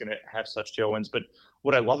win, and it's going to have such tailwinds. But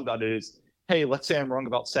what I love about it is, hey, let's say I'm wrong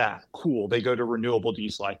about SAF. Cool. They go to renewable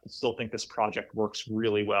diesel. I still think this project works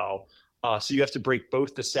really well. So you have to break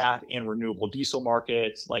both the SAF and renewable diesel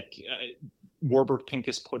markets. Like Warburg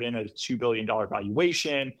Pincus put in a $2 billion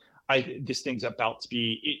valuation. This thing's about to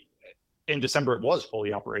be, in December, it was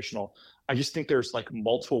fully operational. I just think there's like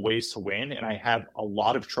multiple ways to win. And I have a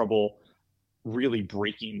lot of trouble really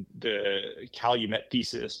breaking the Calumet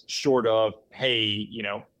thesis short of, hey,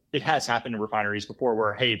 it has happened in refineries before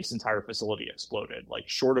where, hey, this entire facility exploded. Like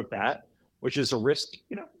short of that, which is a risk,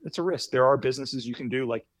 it's a risk. There are businesses you can do,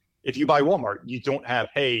 like, if you buy Walmart, you don't have,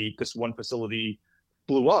 hey, this one facility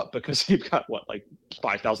blew up because you've got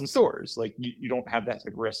 5,000 stores. Like you don't have that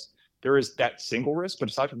type of risk. There is that single risk,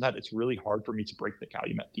 but aside from that, it's really hard for me to break the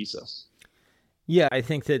Calumet thesis. Yeah, I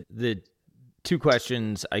think that the two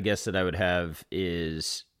questions I guess that I would have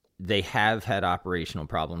is, they have had operational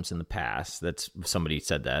problems in the past. That's, somebody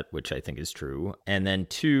said that, which I think is true. And then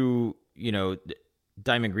two,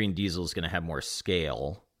 Diamond Green Diesel is going to have more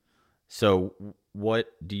scale. So what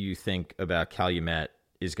do you think about Calumet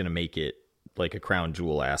is going to make it like a crown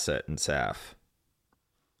jewel asset in SAF?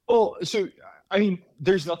 Well, so, I mean,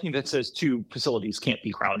 there's nothing that says two facilities can't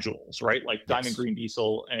be crown jewels, right? Like Diamond Green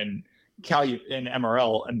Diesel and and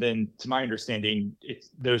MRL. And then to my understanding, it's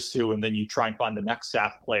those two. And then you try and find the next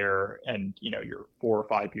SAF player and, you're 4 or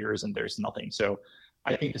 5 years and there's nothing. So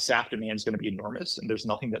I think the SAF demand is going to be enormous. And there's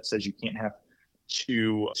nothing that says you can't have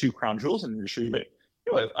two crown jewels in the industry. But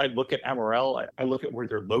I look at MRL, I look at where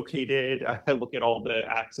they're located, I look at all the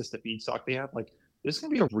access to feedstock they have. Like, this is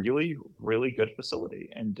going to be a really, really good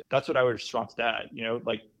facility. And that's what I would respond to that.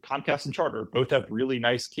 Like Comcast and Charter both have really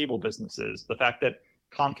nice cable businesses. The fact that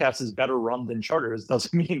Comcast is better run than Charter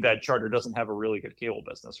doesn't mean that Charter doesn't have a really good cable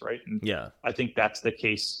business, right? And yeah, I think that's the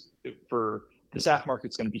case for the SAF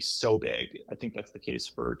market's going to be so big. I think that's the case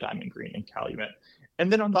for Diamond Green and Calumet.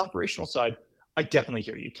 And then on the operational side, I definitely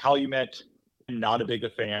hear you. Calumet, not a big a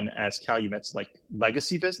fan as Calumet's like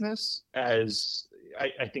legacy business as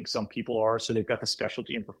I think some people are. So they've got the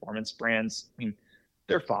specialty and performance brands. I mean,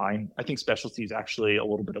 they're fine. I think specialty is actually a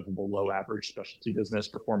little bit of a below average specialty business.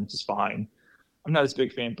 Performance is fine. I'm not as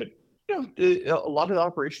big a fan, but a lot of the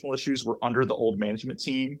operational issues were under the old management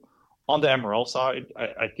team. On the MRL side,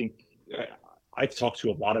 I think I've talked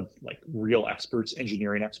to a lot of like real experts,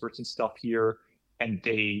 engineering experts and stuff here, and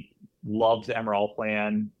they love the MRL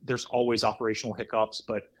plan. There's always operational hiccups,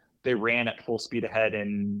 but they ran at full speed ahead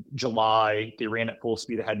in July. They ran at full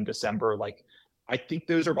speed ahead in December. Like, I think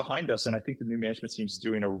those are behind us, and I think the new management team is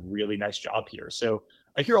doing a really nice job here. So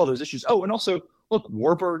I hear all those issues. Oh, and also, look,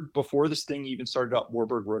 Warburg, before this thing even started up,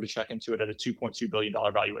 Warburg wrote a check into it at a $2.2 billion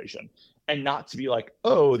valuation. And not to be like,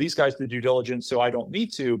 oh, these guys did due diligence, so I don't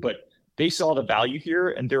need to, but they saw the value here,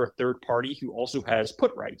 and they're a third party who also has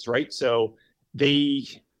put rights, right? So they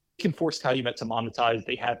can force Calumet to monetize.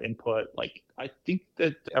 They have input. Like, I think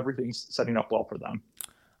that everything's setting up well for them.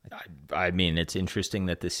 I mean, it's interesting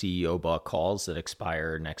that the CEO bought calls that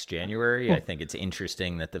expire next January. I think it's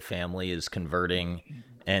interesting that the family is converting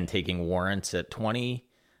and taking warrants at 20.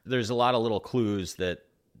 There's a lot of little clues that,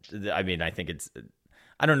 I mean, I think it's,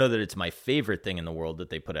 I don't know that it's my favorite thing in the world that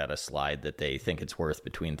they put out a slide that they think it's worth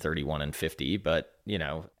between 31 and 50. But, you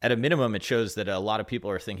know, at a minimum, it shows that a lot of people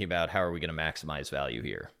are thinking about how are we going to maximize value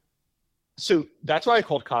here. So that's why I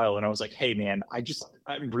called Kyle and I was like, hey, man,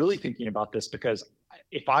 I'm really thinking about this, because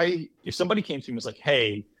if somebody came to me and was like,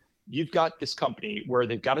 hey, you've got this company where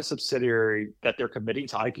they've got a subsidiary that they're committing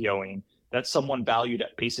to IPOing, that's someone valued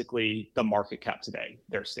at basically the market cap today,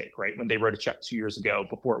 their stake, right? When they wrote a check 2 years ago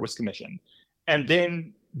before it was commissioned. And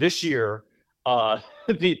then this year, the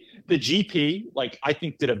GP, like, I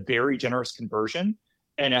think did a very generous conversion.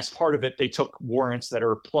 And as part of it, they took warrants that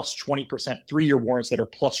are plus 20%, 3-year warrants that are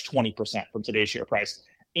plus 20% from today's share price.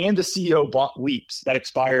 And the CEO bought leaps that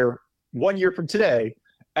expire 1 year from today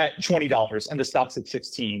at $20, and the stock's at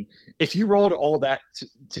 16. If you rolled all of that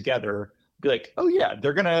together, be like, oh yeah,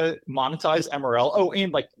 they're going to monetize MRL. Oh,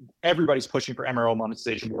 and like everybody's pushing for MRL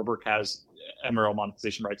monetization. Warburg has MRL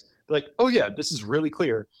monetization rights. Be like, oh yeah, this is really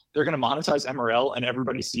clear. They're going to monetize MRL, and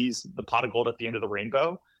everybody sees the pot of gold at the end of the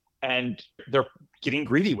rainbow, and they're getting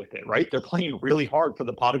greedy with it, right? They're playing really hard for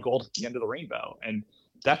the pot of gold at the end of the rainbow. And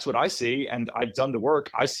that's what I see. And I've done the work.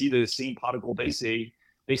 I see the same pot of gold they see.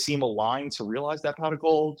 They seem aligned to realize that pot of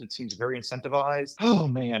gold. It seems very incentivized. Oh,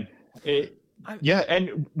 man. Yeah.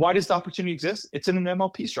 And why does the opportunity exist? It's in an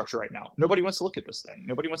MLP structure right now. Nobody wants to look at this thing.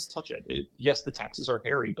 Nobody wants to touch it. Yes, the taxes are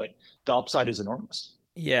hairy, but the upside is enormous.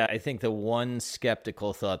 Yeah, I think the one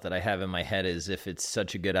skeptical thought that I have in my head is, if it's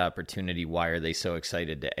such a good opportunity, why are they so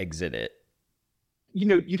excited to exit it? You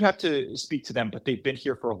know, you'd have to speak to them, but they've been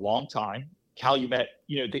here for a long time. Calumet,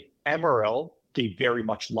 the MRL, they very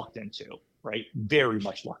much lucked into. Right? Very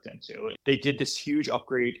much lucked into. They did this huge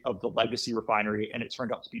upgrade of the legacy refinery, and it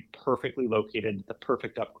turned out to be perfectly located, the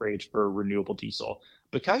perfect upgrade for renewable diesel.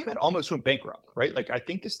 But Calumet almost went bankrupt, right? Like, I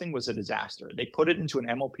think this thing was a disaster. They put it into an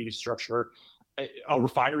MLP structure. A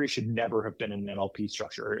refinery should never have been in an MLP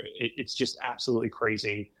structure. It's just absolutely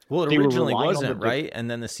crazy. Well, it originally wasn't, right? And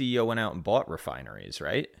then the CEO went out and bought refineries,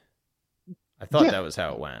 right? I thought that was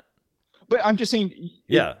how it went. But I'm just saying,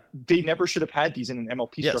 yeah, they never should have had these in an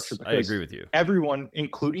MLP structure. Because I agree with you. Everyone,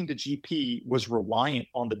 including the GP, was reliant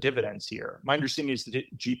on the dividends here. My understanding is the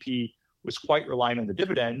GP was quite reliant on the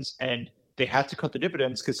dividends, and they had to cut the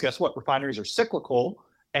dividends because guess what? Refineries are cyclical.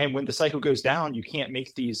 And when the cycle goes down, you can't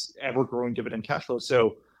make these ever-growing dividend cash flows.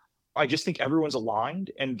 So I just think everyone's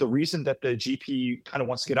aligned. And the reason that the GP kind of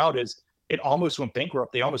wants to get out is it almost went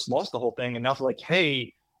bankrupt. They almost lost the whole thing. And now they're like,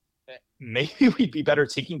 hey, maybe we'd be better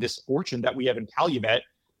taking this fortune that we have in Calumet,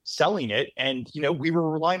 selling it. And, we were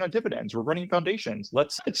relying on dividends. We're running foundations.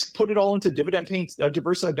 Let's put it all into dividend-paying, a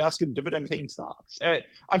diversified basket of dividend-paying stocks.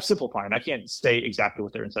 I'm simplifying. I can't say exactly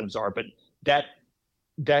what their incentives are, but that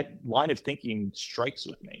line of thinking strikes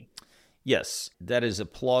with me. Yes, that is a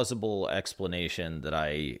plausible explanation that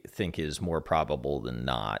I think is more probable than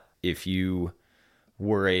not. If you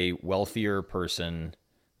were a wealthier person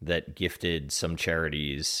that gifted some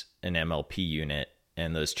charities an MLP unit,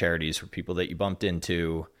 and those charities were people that you bumped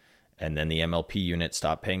into, and then the MLP unit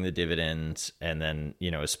stopped paying the dividends, and then,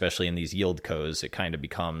 especially in these yield cos, it kind of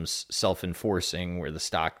becomes self-enforcing where the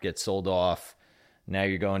stock gets sold off. Now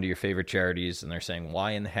you're going to your favorite charities and they're saying,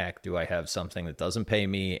 why in the heck do I have something that doesn't pay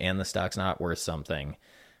me and the stock's not worth something?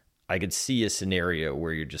 I could see a scenario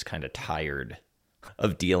where you're just kind of tired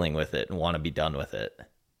of dealing with it and want to be done with it.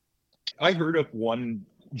 I heard of one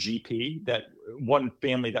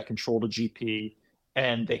family that controlled a GP,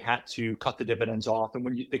 and they had to cut the dividends off. And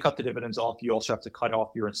when they cut the dividends off, you also have to cut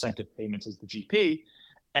off your incentive payments as the GP.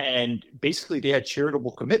 And basically they had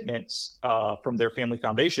charitable commitments from their family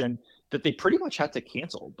foundation. that they pretty much had to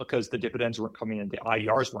cancel because the dividends weren't coming and the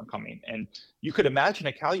IERs weren't coming. And you could imagine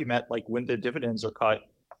at Calumet, like when the dividends are cut,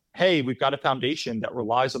 hey, we've got a foundation that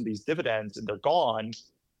relies on these dividends and they're gone.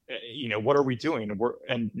 What are we doing?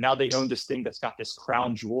 And now they own this thing that's got this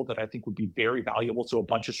crown jewel that I think would be very valuable to a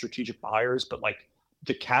bunch of strategic buyers. But like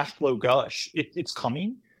the cash flow gush, it's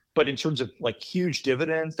coming. But in terms of like huge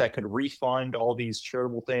dividends that could refund all these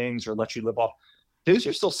charitable things or let you live off, those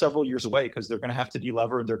are still several years away because they're going to have to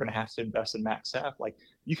delever and they're going to have to invest in max staff. Like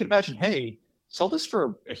you can imagine, hey, sell this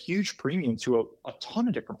for a huge premium to a ton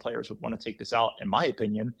of different players would want to take this out, in my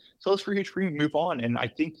opinion. Sell this for a huge premium, move on. And I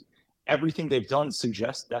think everything they've done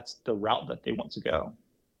suggests that's the route that they want to go.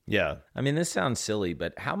 Yeah. I mean, this sounds silly,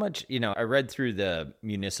 but how much, I read through the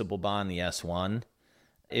municipal bond, the S1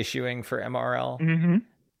 issuing for MRL. Mm-hmm.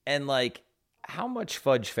 And like, how much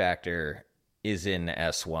fudge factor is in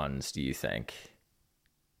S1s, do you think?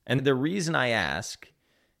 And the reason I ask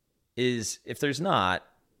is if there's not,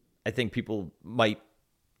 I think people might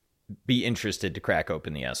be interested to crack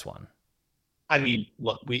open the S1. I mean,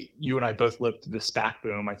 look, you and I both lived through the SPAC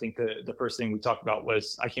boom. I think the first thing we talked about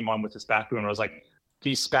was I came on with the SPAC boom and I was like,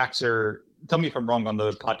 these SPACs are, tell me if I'm wrong on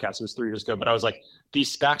the podcast, it was 3 years ago, but I was like,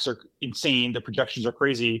 these SPACs are insane. The projections are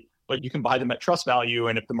crazy, but you can buy them at trust value.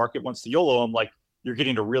 And if the market wants to YOLO them, like you're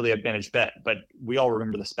getting a really advantaged bet. But we all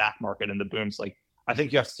remember the SPAC market and the booms. Like, I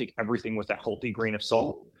think you have to take everything with that healthy grain of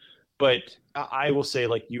salt. But I will say,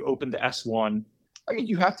 like, you open the S1, I mean,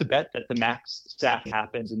 you have to bet that the max stack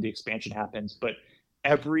happens and the expansion happens. But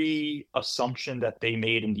every assumption that they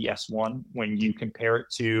made in the S1, when you compare it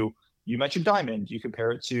to, you mentioned Diamond, you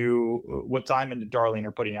compare it to what Diamond and Darling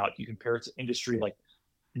are putting out, you compare it to industry, like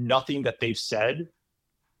nothing that they've said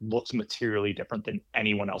looks materially different than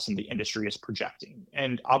anyone else in the industry is projecting.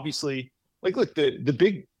 And obviously, like, look, the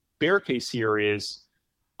big bear case here is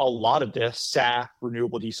a lot of this SAF,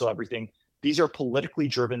 renewable diesel, everything. These are politically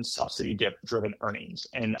driven, subsidy driven earnings.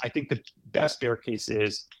 And I think the best bear case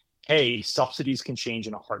is, hey, subsidies can change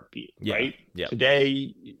in a heartbeat, right? Yeah.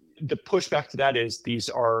 Today, the pushback to that is these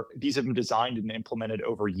have been designed and implemented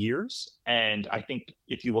over years. And I think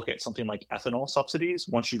if you look at something like ethanol subsidies,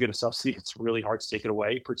 once you get a subsidy, it's really hard to take it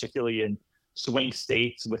away, particularly in swing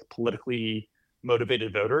states with politically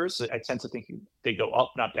motivated voters. I tend to think they go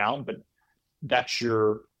up, not down, but that's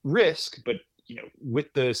your risk. But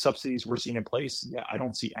with the subsidies we're seeing in place, I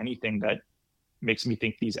don't see anything that makes me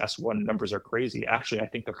think these S1 numbers are crazy. Actually, I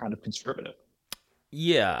think they're kind of conservative.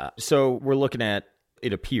 Yeah. So we're looking at,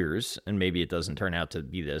 it appears, and maybe it doesn't turn out to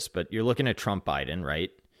be this, but you're looking at Trump, Biden, right?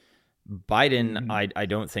 Biden, mm-hmm. I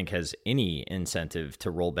don't think has any incentive to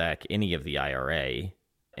roll back any of the IRA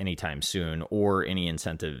anytime soon, or any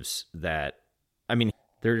incentives that, I mean,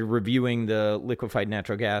 they're reviewing the liquefied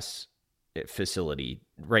natural gas facility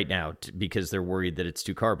right now because they're worried that it's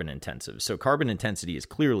too carbon intensive. So carbon intensity is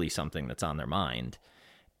clearly something that's on their mind.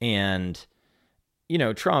 And,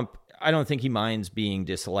 Trump, I don't think he minds being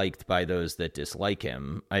disliked by those that dislike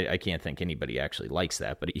him. I can't think anybody actually likes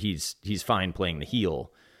that, but he's fine playing the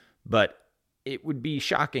heel. But it would be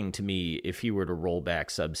shocking to me if he were to roll back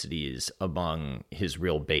subsidies among his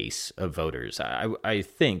real base of voters. I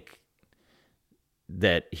think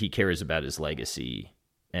that he cares about his legacy,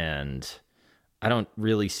 and I don't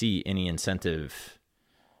really see any incentive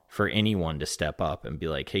for anyone to step up and be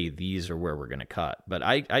like, hey, these are where we're going to cut. But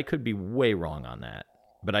I could be way wrong on that.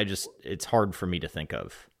 But it's hard for me to think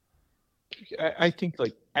of. I think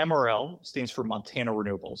like MRL stands for Montana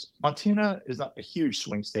Renewables. Montana is not a huge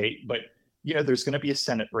swing state, but there's going to be a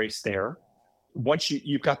Senate race there. Once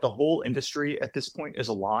you've got the whole industry at this point is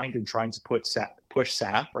aligned and trying to push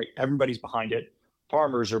SAF, right? Everybody's behind it.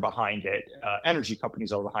 Farmers are behind it. Energy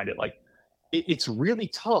companies are behind it. Like it's really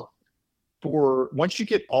tough for once you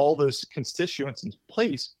get all those constituents in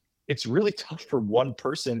place. It's really tough for one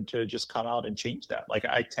person to just come out and change that. Like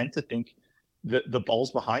I tend to think that the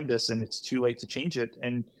ball's behind this and it's too late to change it.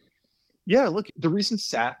 And look, the reason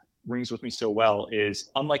SAF rings with me so well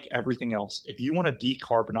is unlike everything else, if you want to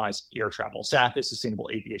decarbonize air travel, SAF is sustainable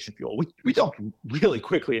aviation fuel. We jumped really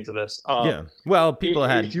quickly into this. Well, people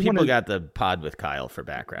got the pod with Kyle for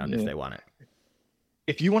background if they want it.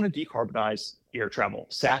 If you want to decarbonize air travel,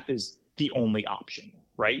 SAF is the only option.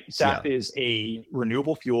 Right? SAF is a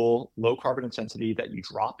renewable fuel, low carbon intensity that you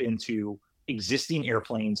drop into existing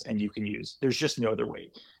airplanes and you can use. There's just no other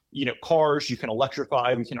way. Cars you can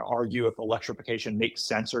electrify. We can argue if electrification makes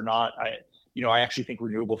sense or not. I actually think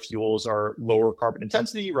renewable fuels are lower carbon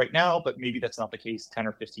intensity right now, but maybe that's not the case 10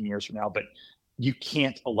 or 15 years from now. But you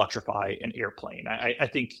can't electrify an airplane. I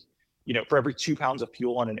think, for every 2 pounds of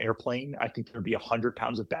fuel on an airplane, I think there'd be 100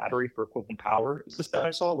 pounds of battery for equivalent power. Is this that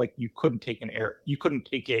I saw? Like you couldn't take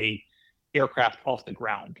a aircraft off the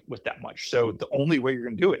ground with that much. So the only way you're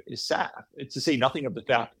going to do it is SAF. It's to say nothing of the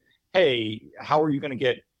fact, hey, how are you going to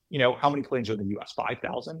get, how many planes are in the US?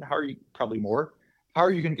 5,000? How are you, probably more? How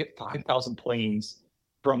are you going to get 5,000 planes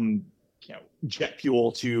from, jet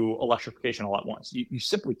fuel to electrification all at once? You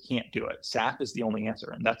simply can't do it. SAF is the only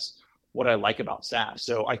answer. And that's what I like about SAF.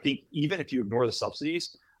 So I think even if you ignore the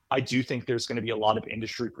subsidies, I do think there's going to be a lot of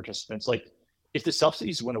industry participants. Like if the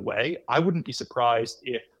subsidies went away, I wouldn't be surprised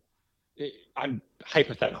if, I'm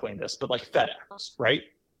hypothetically in this, but like FedEx, right?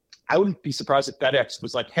 I wouldn't be surprised if FedEx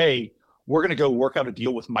was like, hey, we're going to go work out a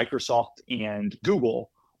deal with Microsoft and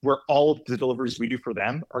Google where all of the deliveries we do for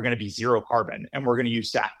them are going to be zero carbon, and we're going to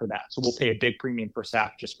use SAF for that. So we'll pay a big premium for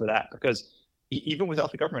SAF just for that, because even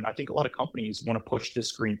without the government, I think a lot of companies want to push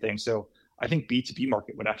this green thing. So I think B2B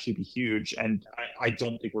market would actually be huge. And I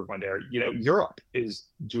don't think we're going there. Europe is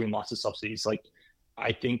doing lots of subsidies. Like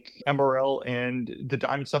I think MRL and the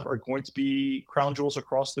Diamond stuff are going to be crown jewels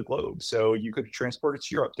across the globe. So you could transport it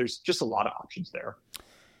to Europe. There's just a lot of options there.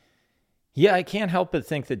 Yeah, I can't help but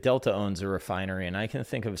think that Delta owns a refinery, and I can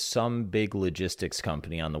think of some big logistics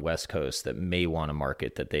company on the West Coast that may want to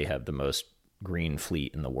market that they have the most green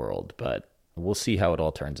fleet in the world, but we'll see how it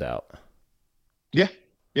all turns out. Yeah.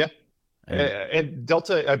 And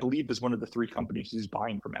Delta, I believe, is one of the 3 companies who's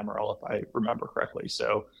buying from MRL, if I remember correctly.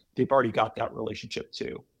 So they've already got that relationship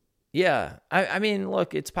too. Yeah. I mean,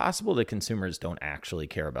 look, it's possible that consumers don't actually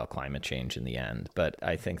care about climate change in the end, but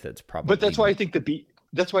I think that's probably... But that's why I think the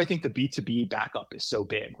B2B backup is so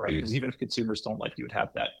big, right? Because even if consumers don't like, you would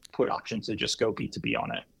have that put option to just go B2B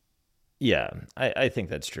on it. Yeah, I think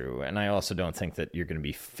that's true. And I also don't think that you're going to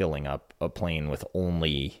be filling up a plane with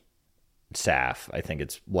only SAF. I think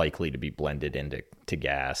it's likely to be blended into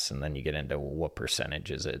gas, and then you get into what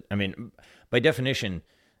percentage is it? I mean, by definition,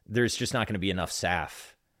 there's just not going to be enough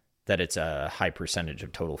SAF that it's a high percentage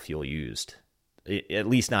of total fuel used, at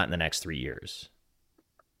least not in the next 3 years.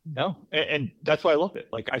 No, and that's why I love it.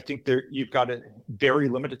 Like I think you've got a very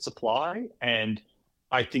limited supply, and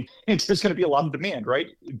I think there's going to be a lot of demand, right?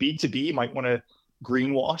 B2B might want to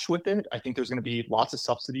greenwash with it. I think there's going to be lots of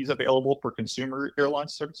subsidies available for consumer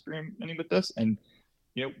airlines to start experimenting with this. And,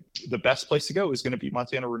 the best place to go is going to be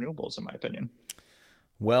Montana Renewables, in my opinion.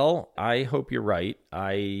 Well, I hope you're right.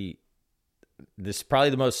 This is probably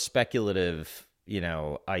the most speculative,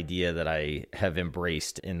 idea that I have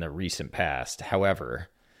embraced in the recent past. However,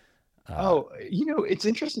 it's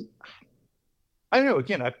interesting. I don't know.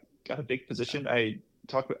 Again, I've got a big position. I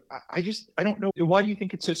don't know. Why do you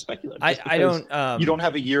think it's so speculative? I don't. You don't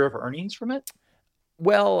have a year of earnings from it?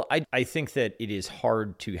 Well, I think that it is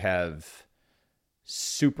hard to have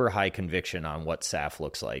super high conviction on what SAF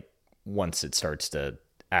looks like once it starts to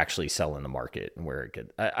actually sell in the market and where it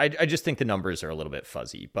could. I just think the numbers are a little bit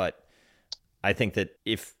fuzzy, but I think that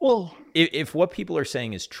if what people are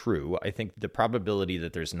saying is true, I think the probability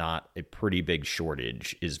that there's not a pretty big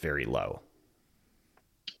shortage is very low.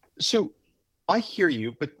 So I hear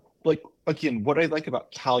you, but again, what I like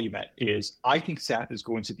about Calumet is I think SAF is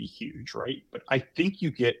going to be huge, right? But I think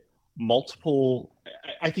you get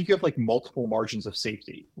I think you have multiple margins of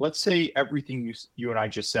safety. Let's say everything you and I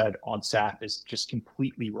just said on SAF is just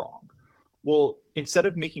completely wrong. Well, instead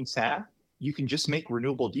of making SAF, you can just make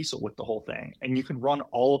renewable diesel with the whole thing. And you can run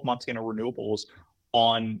all of Montana Renewables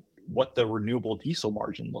on what the renewable diesel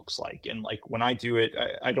margin looks like. And when I do it,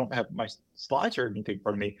 I don't have my slides or anything in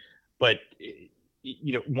front of me, but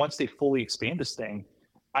once they fully expand this thing,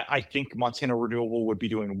 I think Montana Renewable would be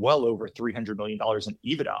doing well over $300 million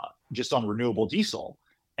in EBITDA just on renewable diesel.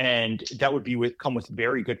 And that would come with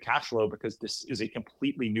very good cash flow, because this is a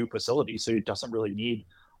completely new facility. So it doesn't really need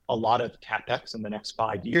a lot of CapEx in the next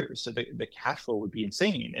 5 years. So the cash flow would be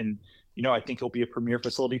insane. And, I think it'll be a premier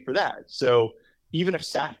facility for that. So even if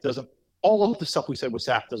SAF all of the stuff we said with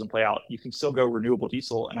SAF doesn't play out, you can still go renewable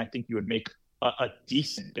diesel. And I think you would make a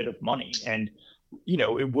decent bit of money. And,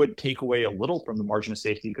 it would take away a little from the margin of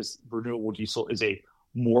safety, because renewable diesel is a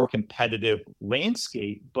more competitive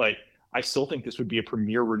landscape, but I still think this would be a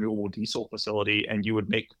premier renewable diesel facility, and you would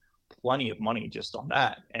make plenty of money just on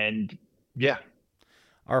that. And yeah.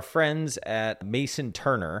 Our friends at Mason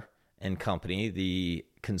Turner and Company, the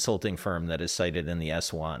consulting firm that is cited in the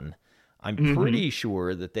S1, I'm pretty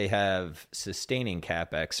sure that they have sustaining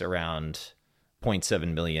CapEx around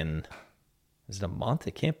 0.7 million. Is it a month?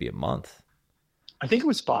 It can't be a month. I think it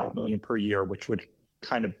was $5 million per year, which would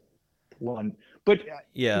kind of one. But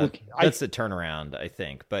yeah, look, that's the turnaround, I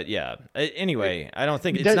think. But yeah, anyway, I don't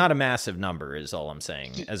think it's not a massive number, is all I'm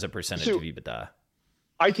saying, as a percentage of EBITDA.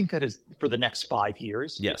 I think that is for the next 5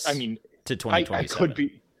 years. Yes. I mean, to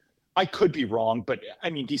 2027. I could be wrong, but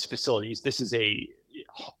I mean, these facilities, this is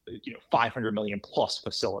 $500 million plus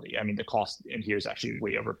facility. I mean, the cost in here is actually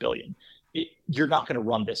way over $1 billion. You're not going to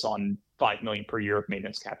run this on $5 million per year of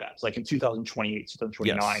maintenance capex. Like in 2028,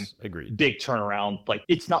 2029, Yes, agreed. big turnaround. Like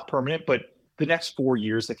it's not permanent, but the next 4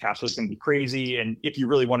 years, the cash flow is going to be crazy. And if you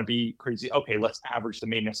really want to be crazy, okay, let's average the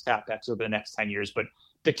maintenance capex over the next 10 years. But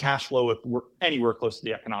the cash flow, if we're anywhere close to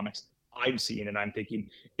the economics I'm seeing, and I'm thinking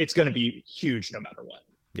it's going to be huge no matter what.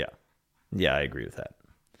 Yeah, I agree with that.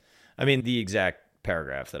 I mean, the exact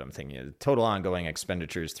paragraph that I'm thinking of, total ongoing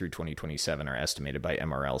expenditures through 2027 are estimated by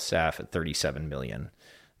MRL SAF at $37 million.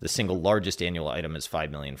 The single largest annual item is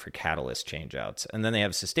 $5 million for catalyst changeouts. And then they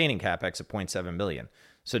have sustaining capex of $0.7 billion.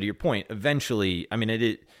 So to your point, eventually, I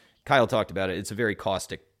mean, Kyle talked about it. It's a very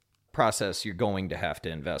caustic process. You're going to have to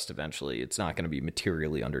invest eventually. It's not going to be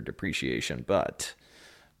materially under depreciation, but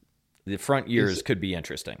the front years could be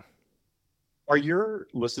interesting. Are your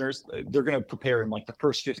listeners, they're going to prepare in like the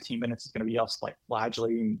first 15 minutes is going to be us like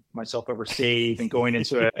flagellating myself over SAVE and going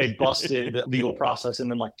into a busted legal process. And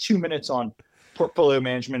then like 2 minutes on portfolio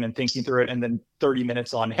management and thinking through it. And then 30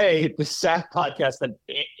 minutes on, hey, the SAF podcast that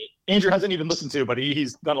Andrew hasn't even listened to, but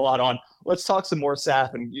he's done a lot on. Let's talk some more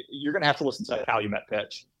SAF. And you're going to have to listen to Calumet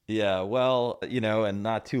pitch. Yeah, well, and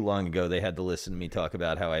not too long ago, they had to listen to me talk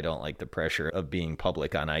about how I don't like the pressure of being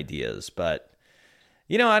public on ideas. But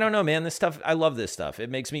I don't know, man. This stuff, I love this stuff. It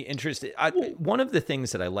makes me interested. One of the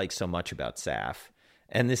things that I like so much about SAF,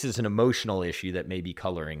 and this is an emotional issue that may be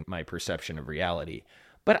coloring my perception of reality,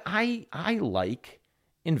 but I like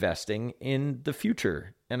investing in the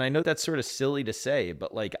future. And I know that's sort of silly to say,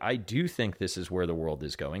 but like, I do think this is where the world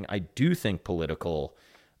is going. I do think political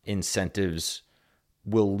incentives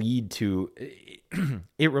will lead to,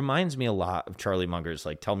 it reminds me a lot of Charlie Munger's,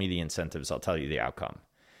 like, tell me the incentives, I'll tell you the outcome.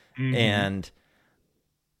 Mm-hmm. And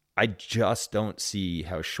I just don't see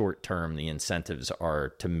how short-term the incentives are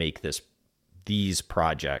to make these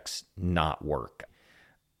projects not work.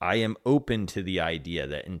 I am open to the idea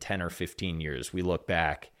that in 10 or 15 years, we look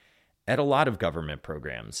back at a lot of government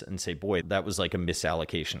programs and say, boy, that was like a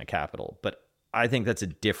misallocation of capital. But I think that's a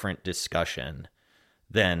different discussion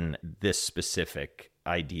than this specific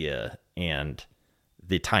idea and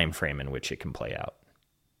the time frame in which it can play out.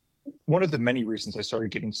 One of the many reasons I started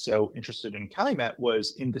getting so interested in Calumet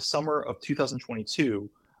was in the summer of 2022,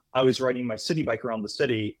 I was riding my city bike around the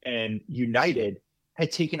city, and United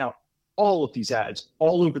had taken out all of these ads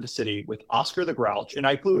all over the city with Oscar the Grouch. And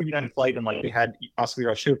I flew a United flight, and like they had Oscar the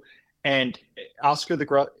Grouch too. And Oscar the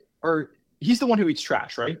Grouch, he's the one who eats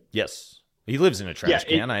trash, right? Yes. He lives in a trash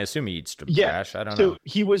can. I assume he eats trash. I don't know. So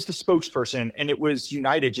he was the spokesperson, and it was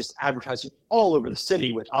United just advertising all over the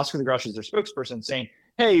city with Oscar the Grouch as their spokesperson saying,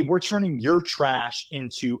 hey, we're turning your trash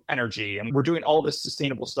into energy, and we're doing all this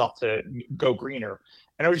sustainable stuff to go greener.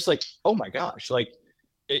 And I was just like, oh my gosh, like,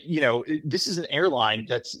 this is an airline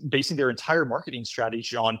that's basing their entire marketing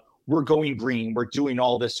strategy on we're going green, we're doing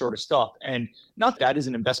all this sort of stuff. And not that is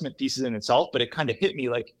an investment thesis in itself, but it kind of hit me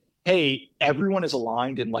like, hey, everyone is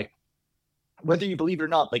aligned, and like, whether you believe it or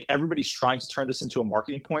not, like everybody's trying to turn this into a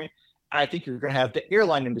marketing point. I think you're going to have the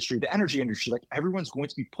airline industry, the energy industry, like everyone's going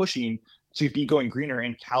to be pushing to be going greener,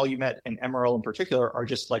 and Calumet and MRL in particular are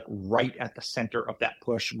just like right at the center of that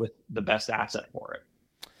push with the best asset for it.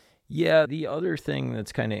 Yeah. The other thing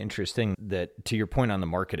that's kind of interesting, that to your point on the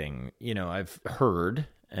marketing, I've heard,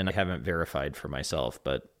 and I haven't verified for myself,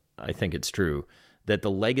 but I think it's true, that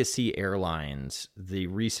the legacy airlines, the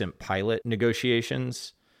recent pilot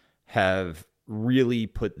negotiations have really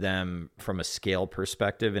put them from a scale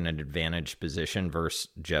perspective in an advantaged position versus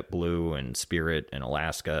JetBlue and Spirit and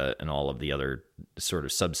Alaska and all of the other sort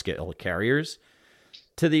of subscale carriers,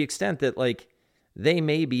 to the extent that like they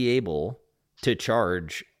may be able to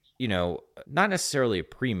charge, not necessarily a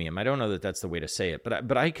premium. I don't know that that's the way to say it,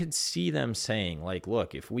 but I could see them saying like,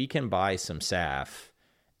 look, if we can buy some SAF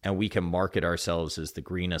and we can market ourselves as the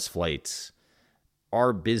greenest flights,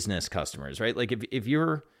 our business customers, right? Like if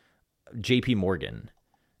you're JP Morgan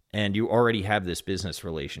and you already have this business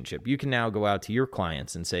relationship, you can now go out to your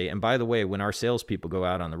clients and say, and by the way, when our salespeople go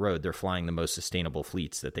out on the road, they're flying the most sustainable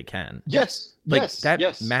fleets that they can. Yes.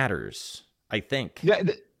 That matters, I think. Yeah.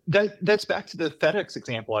 That's back to the FedEx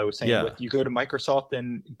example I was saying. With you go to Microsoft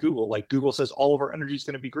and Google, like Google says all of our energy is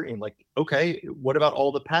going to be green. Like, okay, what about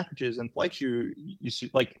all the packages and flights you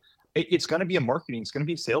see? Like, it's going to be a marketing, it's going to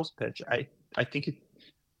be a sales pitch. I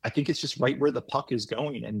think it's just right where the puck is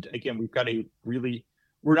going. And again,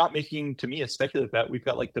 we're not making, to me, a speculative bet. We've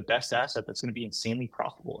got like the best asset that's going to be insanely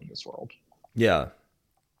profitable in this world. Yeah.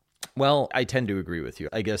 Well, I tend to agree with you.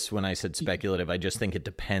 I guess when I said speculative, I just think it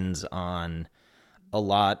depends on a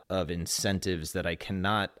lot of incentives that I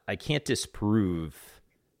can't disprove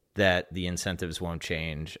that the incentives won't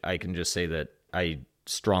change. I can just say that I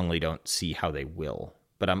strongly don't see how they will,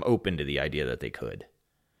 but I'm open to the idea that they could.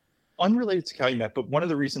 Unrelated to Calumet, but one of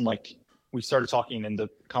the reasons like we started talking and the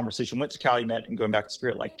conversation went to Calumet and going back to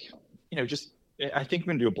Spirit, like, just I think I'm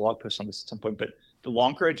going to do a blog post on this at some point, but the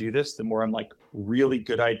longer I do this, the more I'm like, really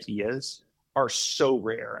good ideas are so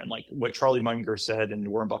rare. And like what Charlie Munger said and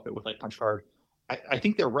Warren Buffett with like Punch Card, I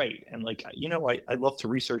think they're right. And like, I love to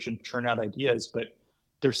research and churn out ideas, but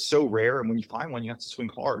they're so rare. And when you find one, you have to swing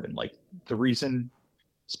hard. And like the reason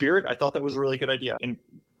Spirit, I thought that was a really good idea. And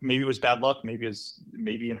maybe it was bad luck. Maybe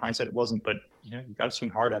in hindsight it wasn't, but you got to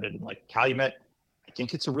swing hard at it. And like Calumet, I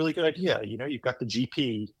think it's a really good idea. You've got the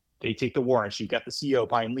GP, they take the warrants. You've got the CEO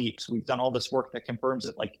buying leaps. We've done all this work that confirms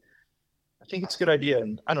it. Like, I think it's a good idea.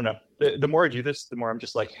 And I don't know, the more I do this, the more I'm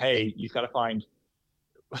just like, hey, you've got to find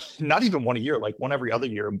not even one a year, like one every other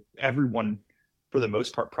year. Everyone, for the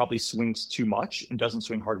most part, probably swings too much and doesn't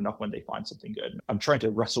swing hard enough when they find something good. I'm trying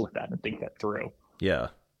to wrestle with that and think that through. Yeah.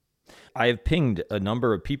 I have pinged a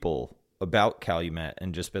number of people about Calumet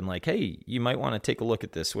and just been like, hey, you might want to take a look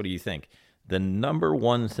at this. What do you think? The number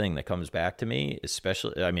one thing that comes back to me,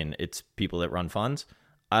 especially, it's people that run funds.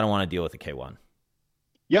 I don't want to deal with a K1.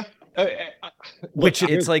 Yeah. Which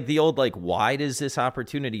it's like the old, like, why does this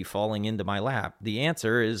opportunity falling into my lap? The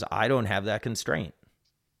answer is I don't have that constraint.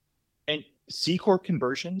 And C Corp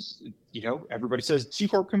conversions, everybody says C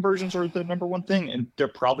Corp conversions are the number one thing, and they're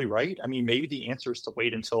probably right. I mean, maybe the answer is to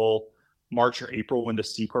wait until March or April when the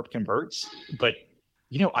C Corp converts. But,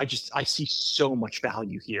 I see so much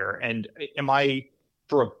value here. And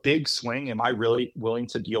for a big swing, am I really willing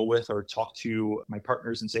to deal with or talk to my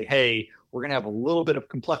partners and say, hey, we're going to have a little bit of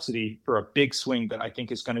complexity for a big swing that I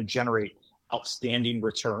think is going to generate outstanding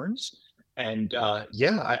returns? And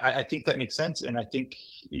I think that makes sense. And I think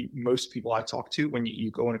most people I talk to, when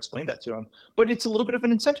you go and explain that to them, but it's a little bit of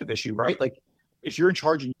an incentive issue, right? Like if you're in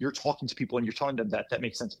charge and you're talking to people and you're telling them that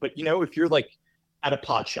makes sense. But, if you're like at a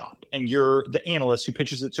pod shop and you're the analyst who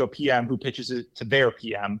pitches it to a PM who pitches it to their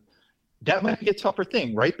PM, that might be a tougher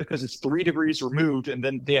thing, right? Because it's 3 degrees removed and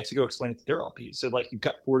then they have to go explain it to their LPs. So like you've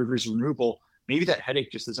got 4 degrees of removal. Maybe that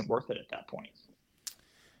headache just isn't worth it at that point.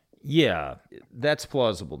 Yeah, that's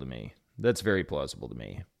plausible to me. That's very plausible to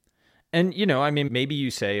me. And, maybe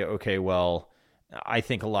you say, okay, well, I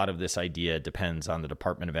think a lot of this idea depends on the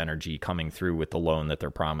Department of Energy coming through with the loan that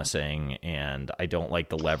they're promising. And I don't like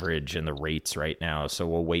the leverage and the rates right now. So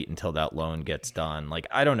we'll wait until that loan gets done. Like,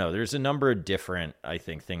 I don't know. There's a number of different, I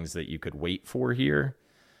think, things that you could wait for here.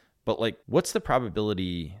 But like, what's the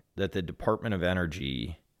probability that the Department of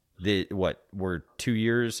Energy, we're 2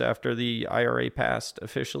 years after the IRA passed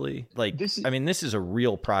officially? Like, this is a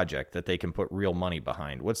real project that they can put real money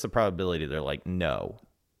behind. What's the probability they're like, no?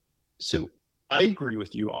 So I agree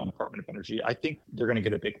with you on the Department of Energy. I think they're going to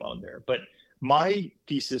get a big loan there. But my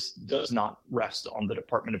thesis does not rest on the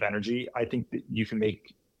Department of Energy. I think that you can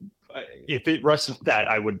make, if it rests with that,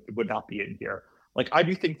 I would not be in here. Like, I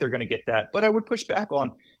do think they're going to get that. But I would push back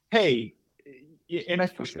on, hey, and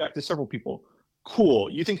I've pushed back to several people, cool,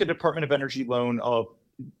 you think a Department of Energy loan of,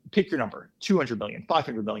 pick your number, 200 million,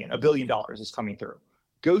 500 million, $1 billion is coming through.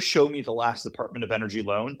 Go show me the last Department of Energy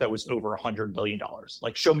loan that was over $100 billion.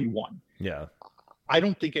 Like, show me one. Yeah. I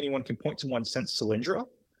don't think anyone can point to one since Solyndra.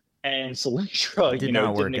 And Solyndra,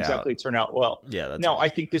 didn't exactly turn out well. Yeah. Now, I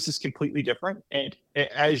think this is completely different. And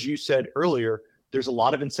as you said earlier, there's a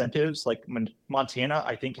lot of incentives. Like Montana,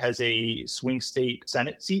 I think, has a swing state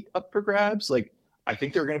Senate seat up for grabs. Like, I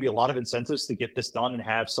think there are going to be a lot of incentives to get this done and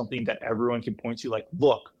have something that everyone can point to. Like,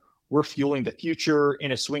 look, we're fueling the future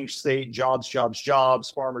in a swing state, jobs,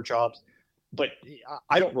 farmer jobs. But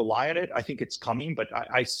I don't rely on it. I think it's coming, but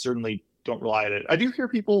I certainly don't rely on it. I do hear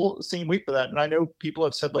people saying wait for that. And I know people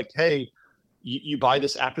have said like, hey, you buy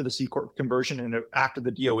this after the C Corp conversion and after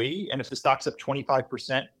the DOE. And if the stock's up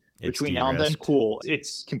 25% between now and then, cool.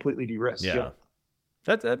 It's completely de-risked. Yeah.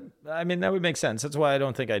 That would make sense. That's why I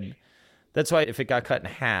don't think that's why if it got cut in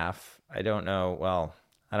half, I don't know. Well,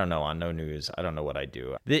 I don't know. On No News, I don't know what I'd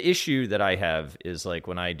do. The issue that I have is like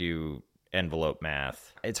when I do envelope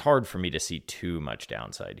math, it's hard for me to see too much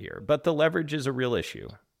downside here. But the leverage is a real issue.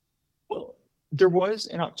 Well, there was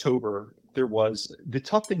in October, the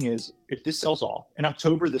tough thing is if this sells off, in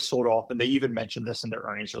October this sold off, and they even mentioned this in their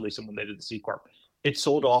earnings release when they did the C Corp. It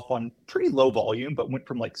sold off on pretty low volume, but went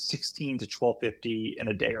from like 16 to 1250 in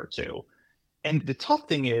a day or two. And the tough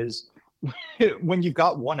thing is when you've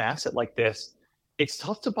got one asset like this, it's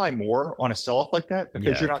tough to buy more on a sell-off like that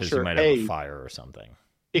because you're not sure. You might have a fire or something.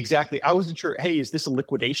 Exactly. I wasn't sure, hey, is this a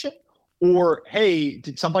liquidation? Or, hey,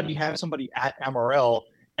 did somebody have somebody at MRL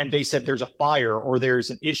and they said there's a fire or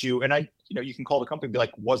there's an issue? And I you can call the company and be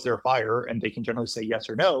like, was there a fire? And they can generally say yes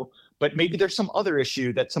or no. But maybe there's some other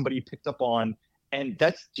issue that somebody picked up on. And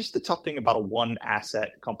that's just the tough thing about a one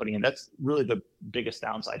asset company. And that's really the biggest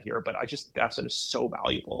downside here. But I just, the asset is so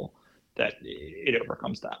valuable that it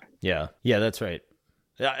overcomes that. Yeah. Yeah, that's right.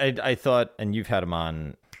 I thought, and you've had him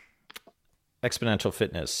on Exponential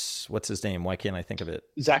Fitness. What's his name? Why can't I think of it?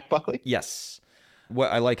 Zach Buckley? Yes.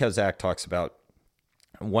 Well, I like how Zach talks about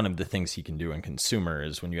one of the things he can do in consumer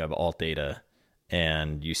is when you have alt data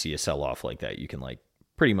and you see a sell-off like that, you can like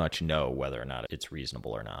pretty much know whether or not it's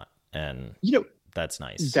reasonable or not. And that's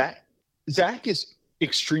nice. Zach is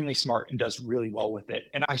extremely smart and does really well with it.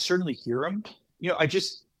 And I certainly hear him.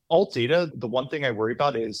 Alt data, the one thing I worry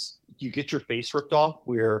about is you get your face ripped off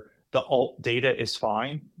where the alt data is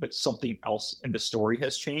fine, but something else in the story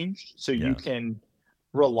has changed. So you can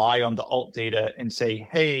rely on the alt data and say,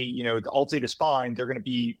 hey, the alt data is fine. They're going to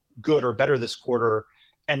be good or better this quarter.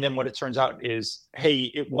 And then what it turns out is,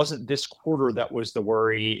 hey, it wasn't this quarter that was the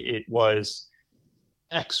worry. It was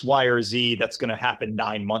X, Y, or Z that's going to happen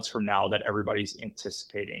 9 months from now that everybody's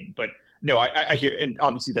anticipating. But no, I hear, and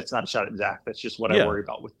obviously that's not a shot at Zach. That's just what I worry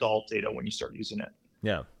about with the alt data when you start using it.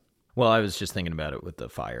 Yeah. Well, I was just thinking about it with the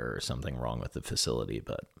fire or something wrong with the facility,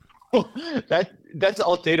 but that's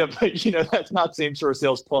alt data, but that's not same store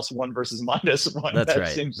sales +1 versus -1. That's right.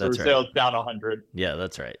 Same store sales down 100. Yeah,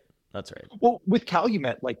 that's right. Well, with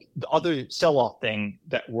Calumet, like the other sell-off thing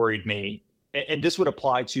that worried me, and this would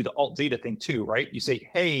apply to the alt data thing too, right? You say,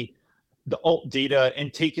 hey, the alt data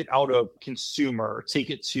and take it out of consumer,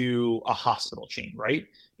 take it to a hospital chain, right?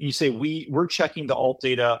 And you say, we're checking the alt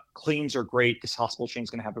data, claims are great, this hospital chain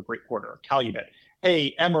is going to have a great quarter. Calumet,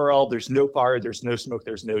 hey, MRL, there's no fire, there's no smoke,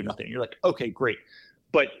 there's no nothing. You're like, okay, great.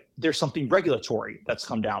 But there's something regulatory that's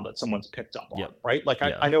come down that someone's picked up on, right? Like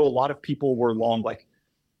I know a lot of people were long, like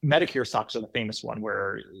Medicare stocks are the famous one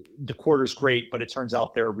where the quarter's great, but it turns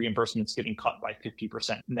out their reimbursement's getting cut by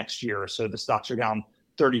 50% next year. So the stocks are down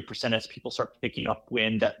 30% as people start picking up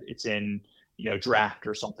wind that it's in, draft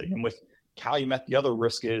or something. And with Calumet, the other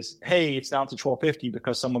risk is, hey, it's down to 1250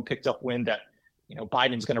 because someone picked up wind that,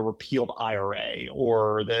 Biden's going to repeal the IRA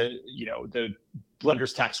or the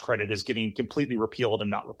blender's tax credit is getting completely repealed and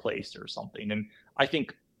not replaced or something. And I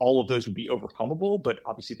think all of those would be overcomable, but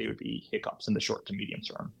obviously they would be hiccups in the short to medium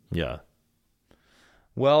term. Yeah.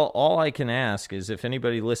 Well, all I can ask is if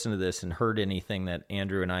anybody listened to this and heard anything that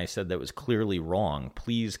Andrew and I said that was clearly wrong,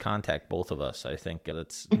 please contact both of us. I think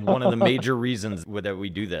that's one of the major reasons that we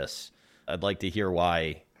do this. I'd like to hear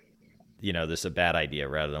why, this is a bad idea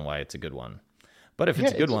rather than why it's a good one. But if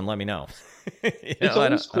it's a good one, let me know. I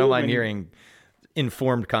don't mind hearing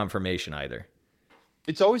informed confirmation either.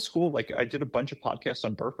 It's always cool. Like I did a bunch of podcasts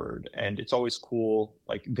on Burford, and it's always cool.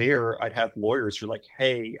 Like there, I'd have lawyers who are like,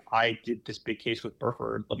 hey, I did this big case with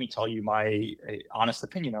Burford. Let me tell you my honest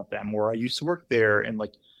opinion of them, or I used to work there. And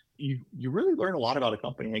like, you really learn a lot about a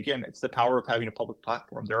company. And again, it's the power of having a public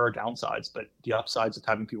platform. There are downsides, but the upsides of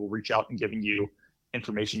having people reach out and giving you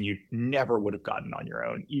information you never would have gotten on your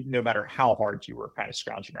own, even no matter how hard you were kind of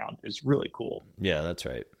scrounging around, is really cool. Yeah, that's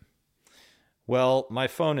right. Well, my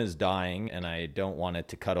phone is dying, and I don't want it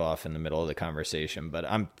to cut off in the middle of the conversation, but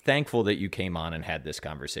I'm thankful that you came on and had this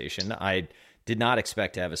conversation. I did not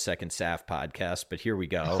expect to have a second SAF podcast, but here we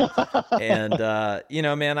go. And,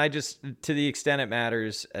 man, I just, to the extent it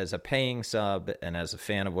matters, as a paying sub and as a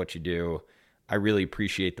fan of what you do, I really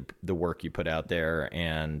appreciate the work you put out there,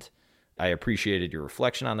 and I appreciated your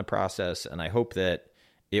reflection on the process, and I hope that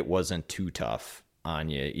it wasn't too tough on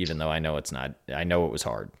you, even though I know it's not. I know it was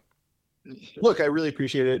hard. Look, I really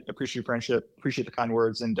appreciate it. Appreciate your friendship. Appreciate the kind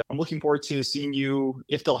words. And I'm looking forward to seeing you,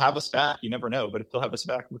 if they'll have us back. You never know. But if they'll have us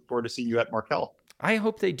back, look forward to seeing you at Markel. I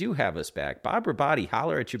hope they do have us back. Bob Robotti,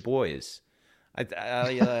 holler at your boys.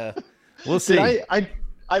 We'll see. I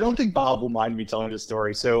don't think Bob will mind me telling this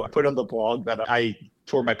story. So I put on the blog that I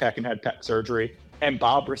tore my pec and had pec surgery. And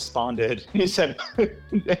Bob responded. He said,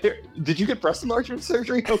 did you get breast enlargement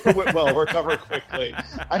surgery? Hope it went well. Recover quickly.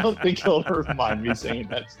 I don't think he'll ever mind me saying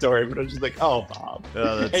that story, but I was just like, oh, Bob.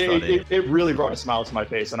 Oh, that's funny. It really brought a smile to my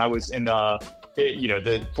face. And I was in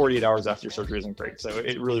the 48 hours after your surgery isn't great. So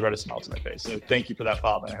it really brought a smile to my face. So thank you for that,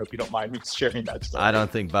 Bob. And I hope you don't mind me sharing that story. I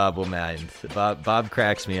don't think Bob will mind. Bob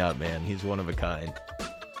cracks me up, man. He's one of a kind.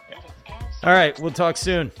 All right. We'll talk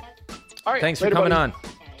soon. All right. Thanks for coming on.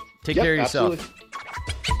 Take care of yourself. Absolutely.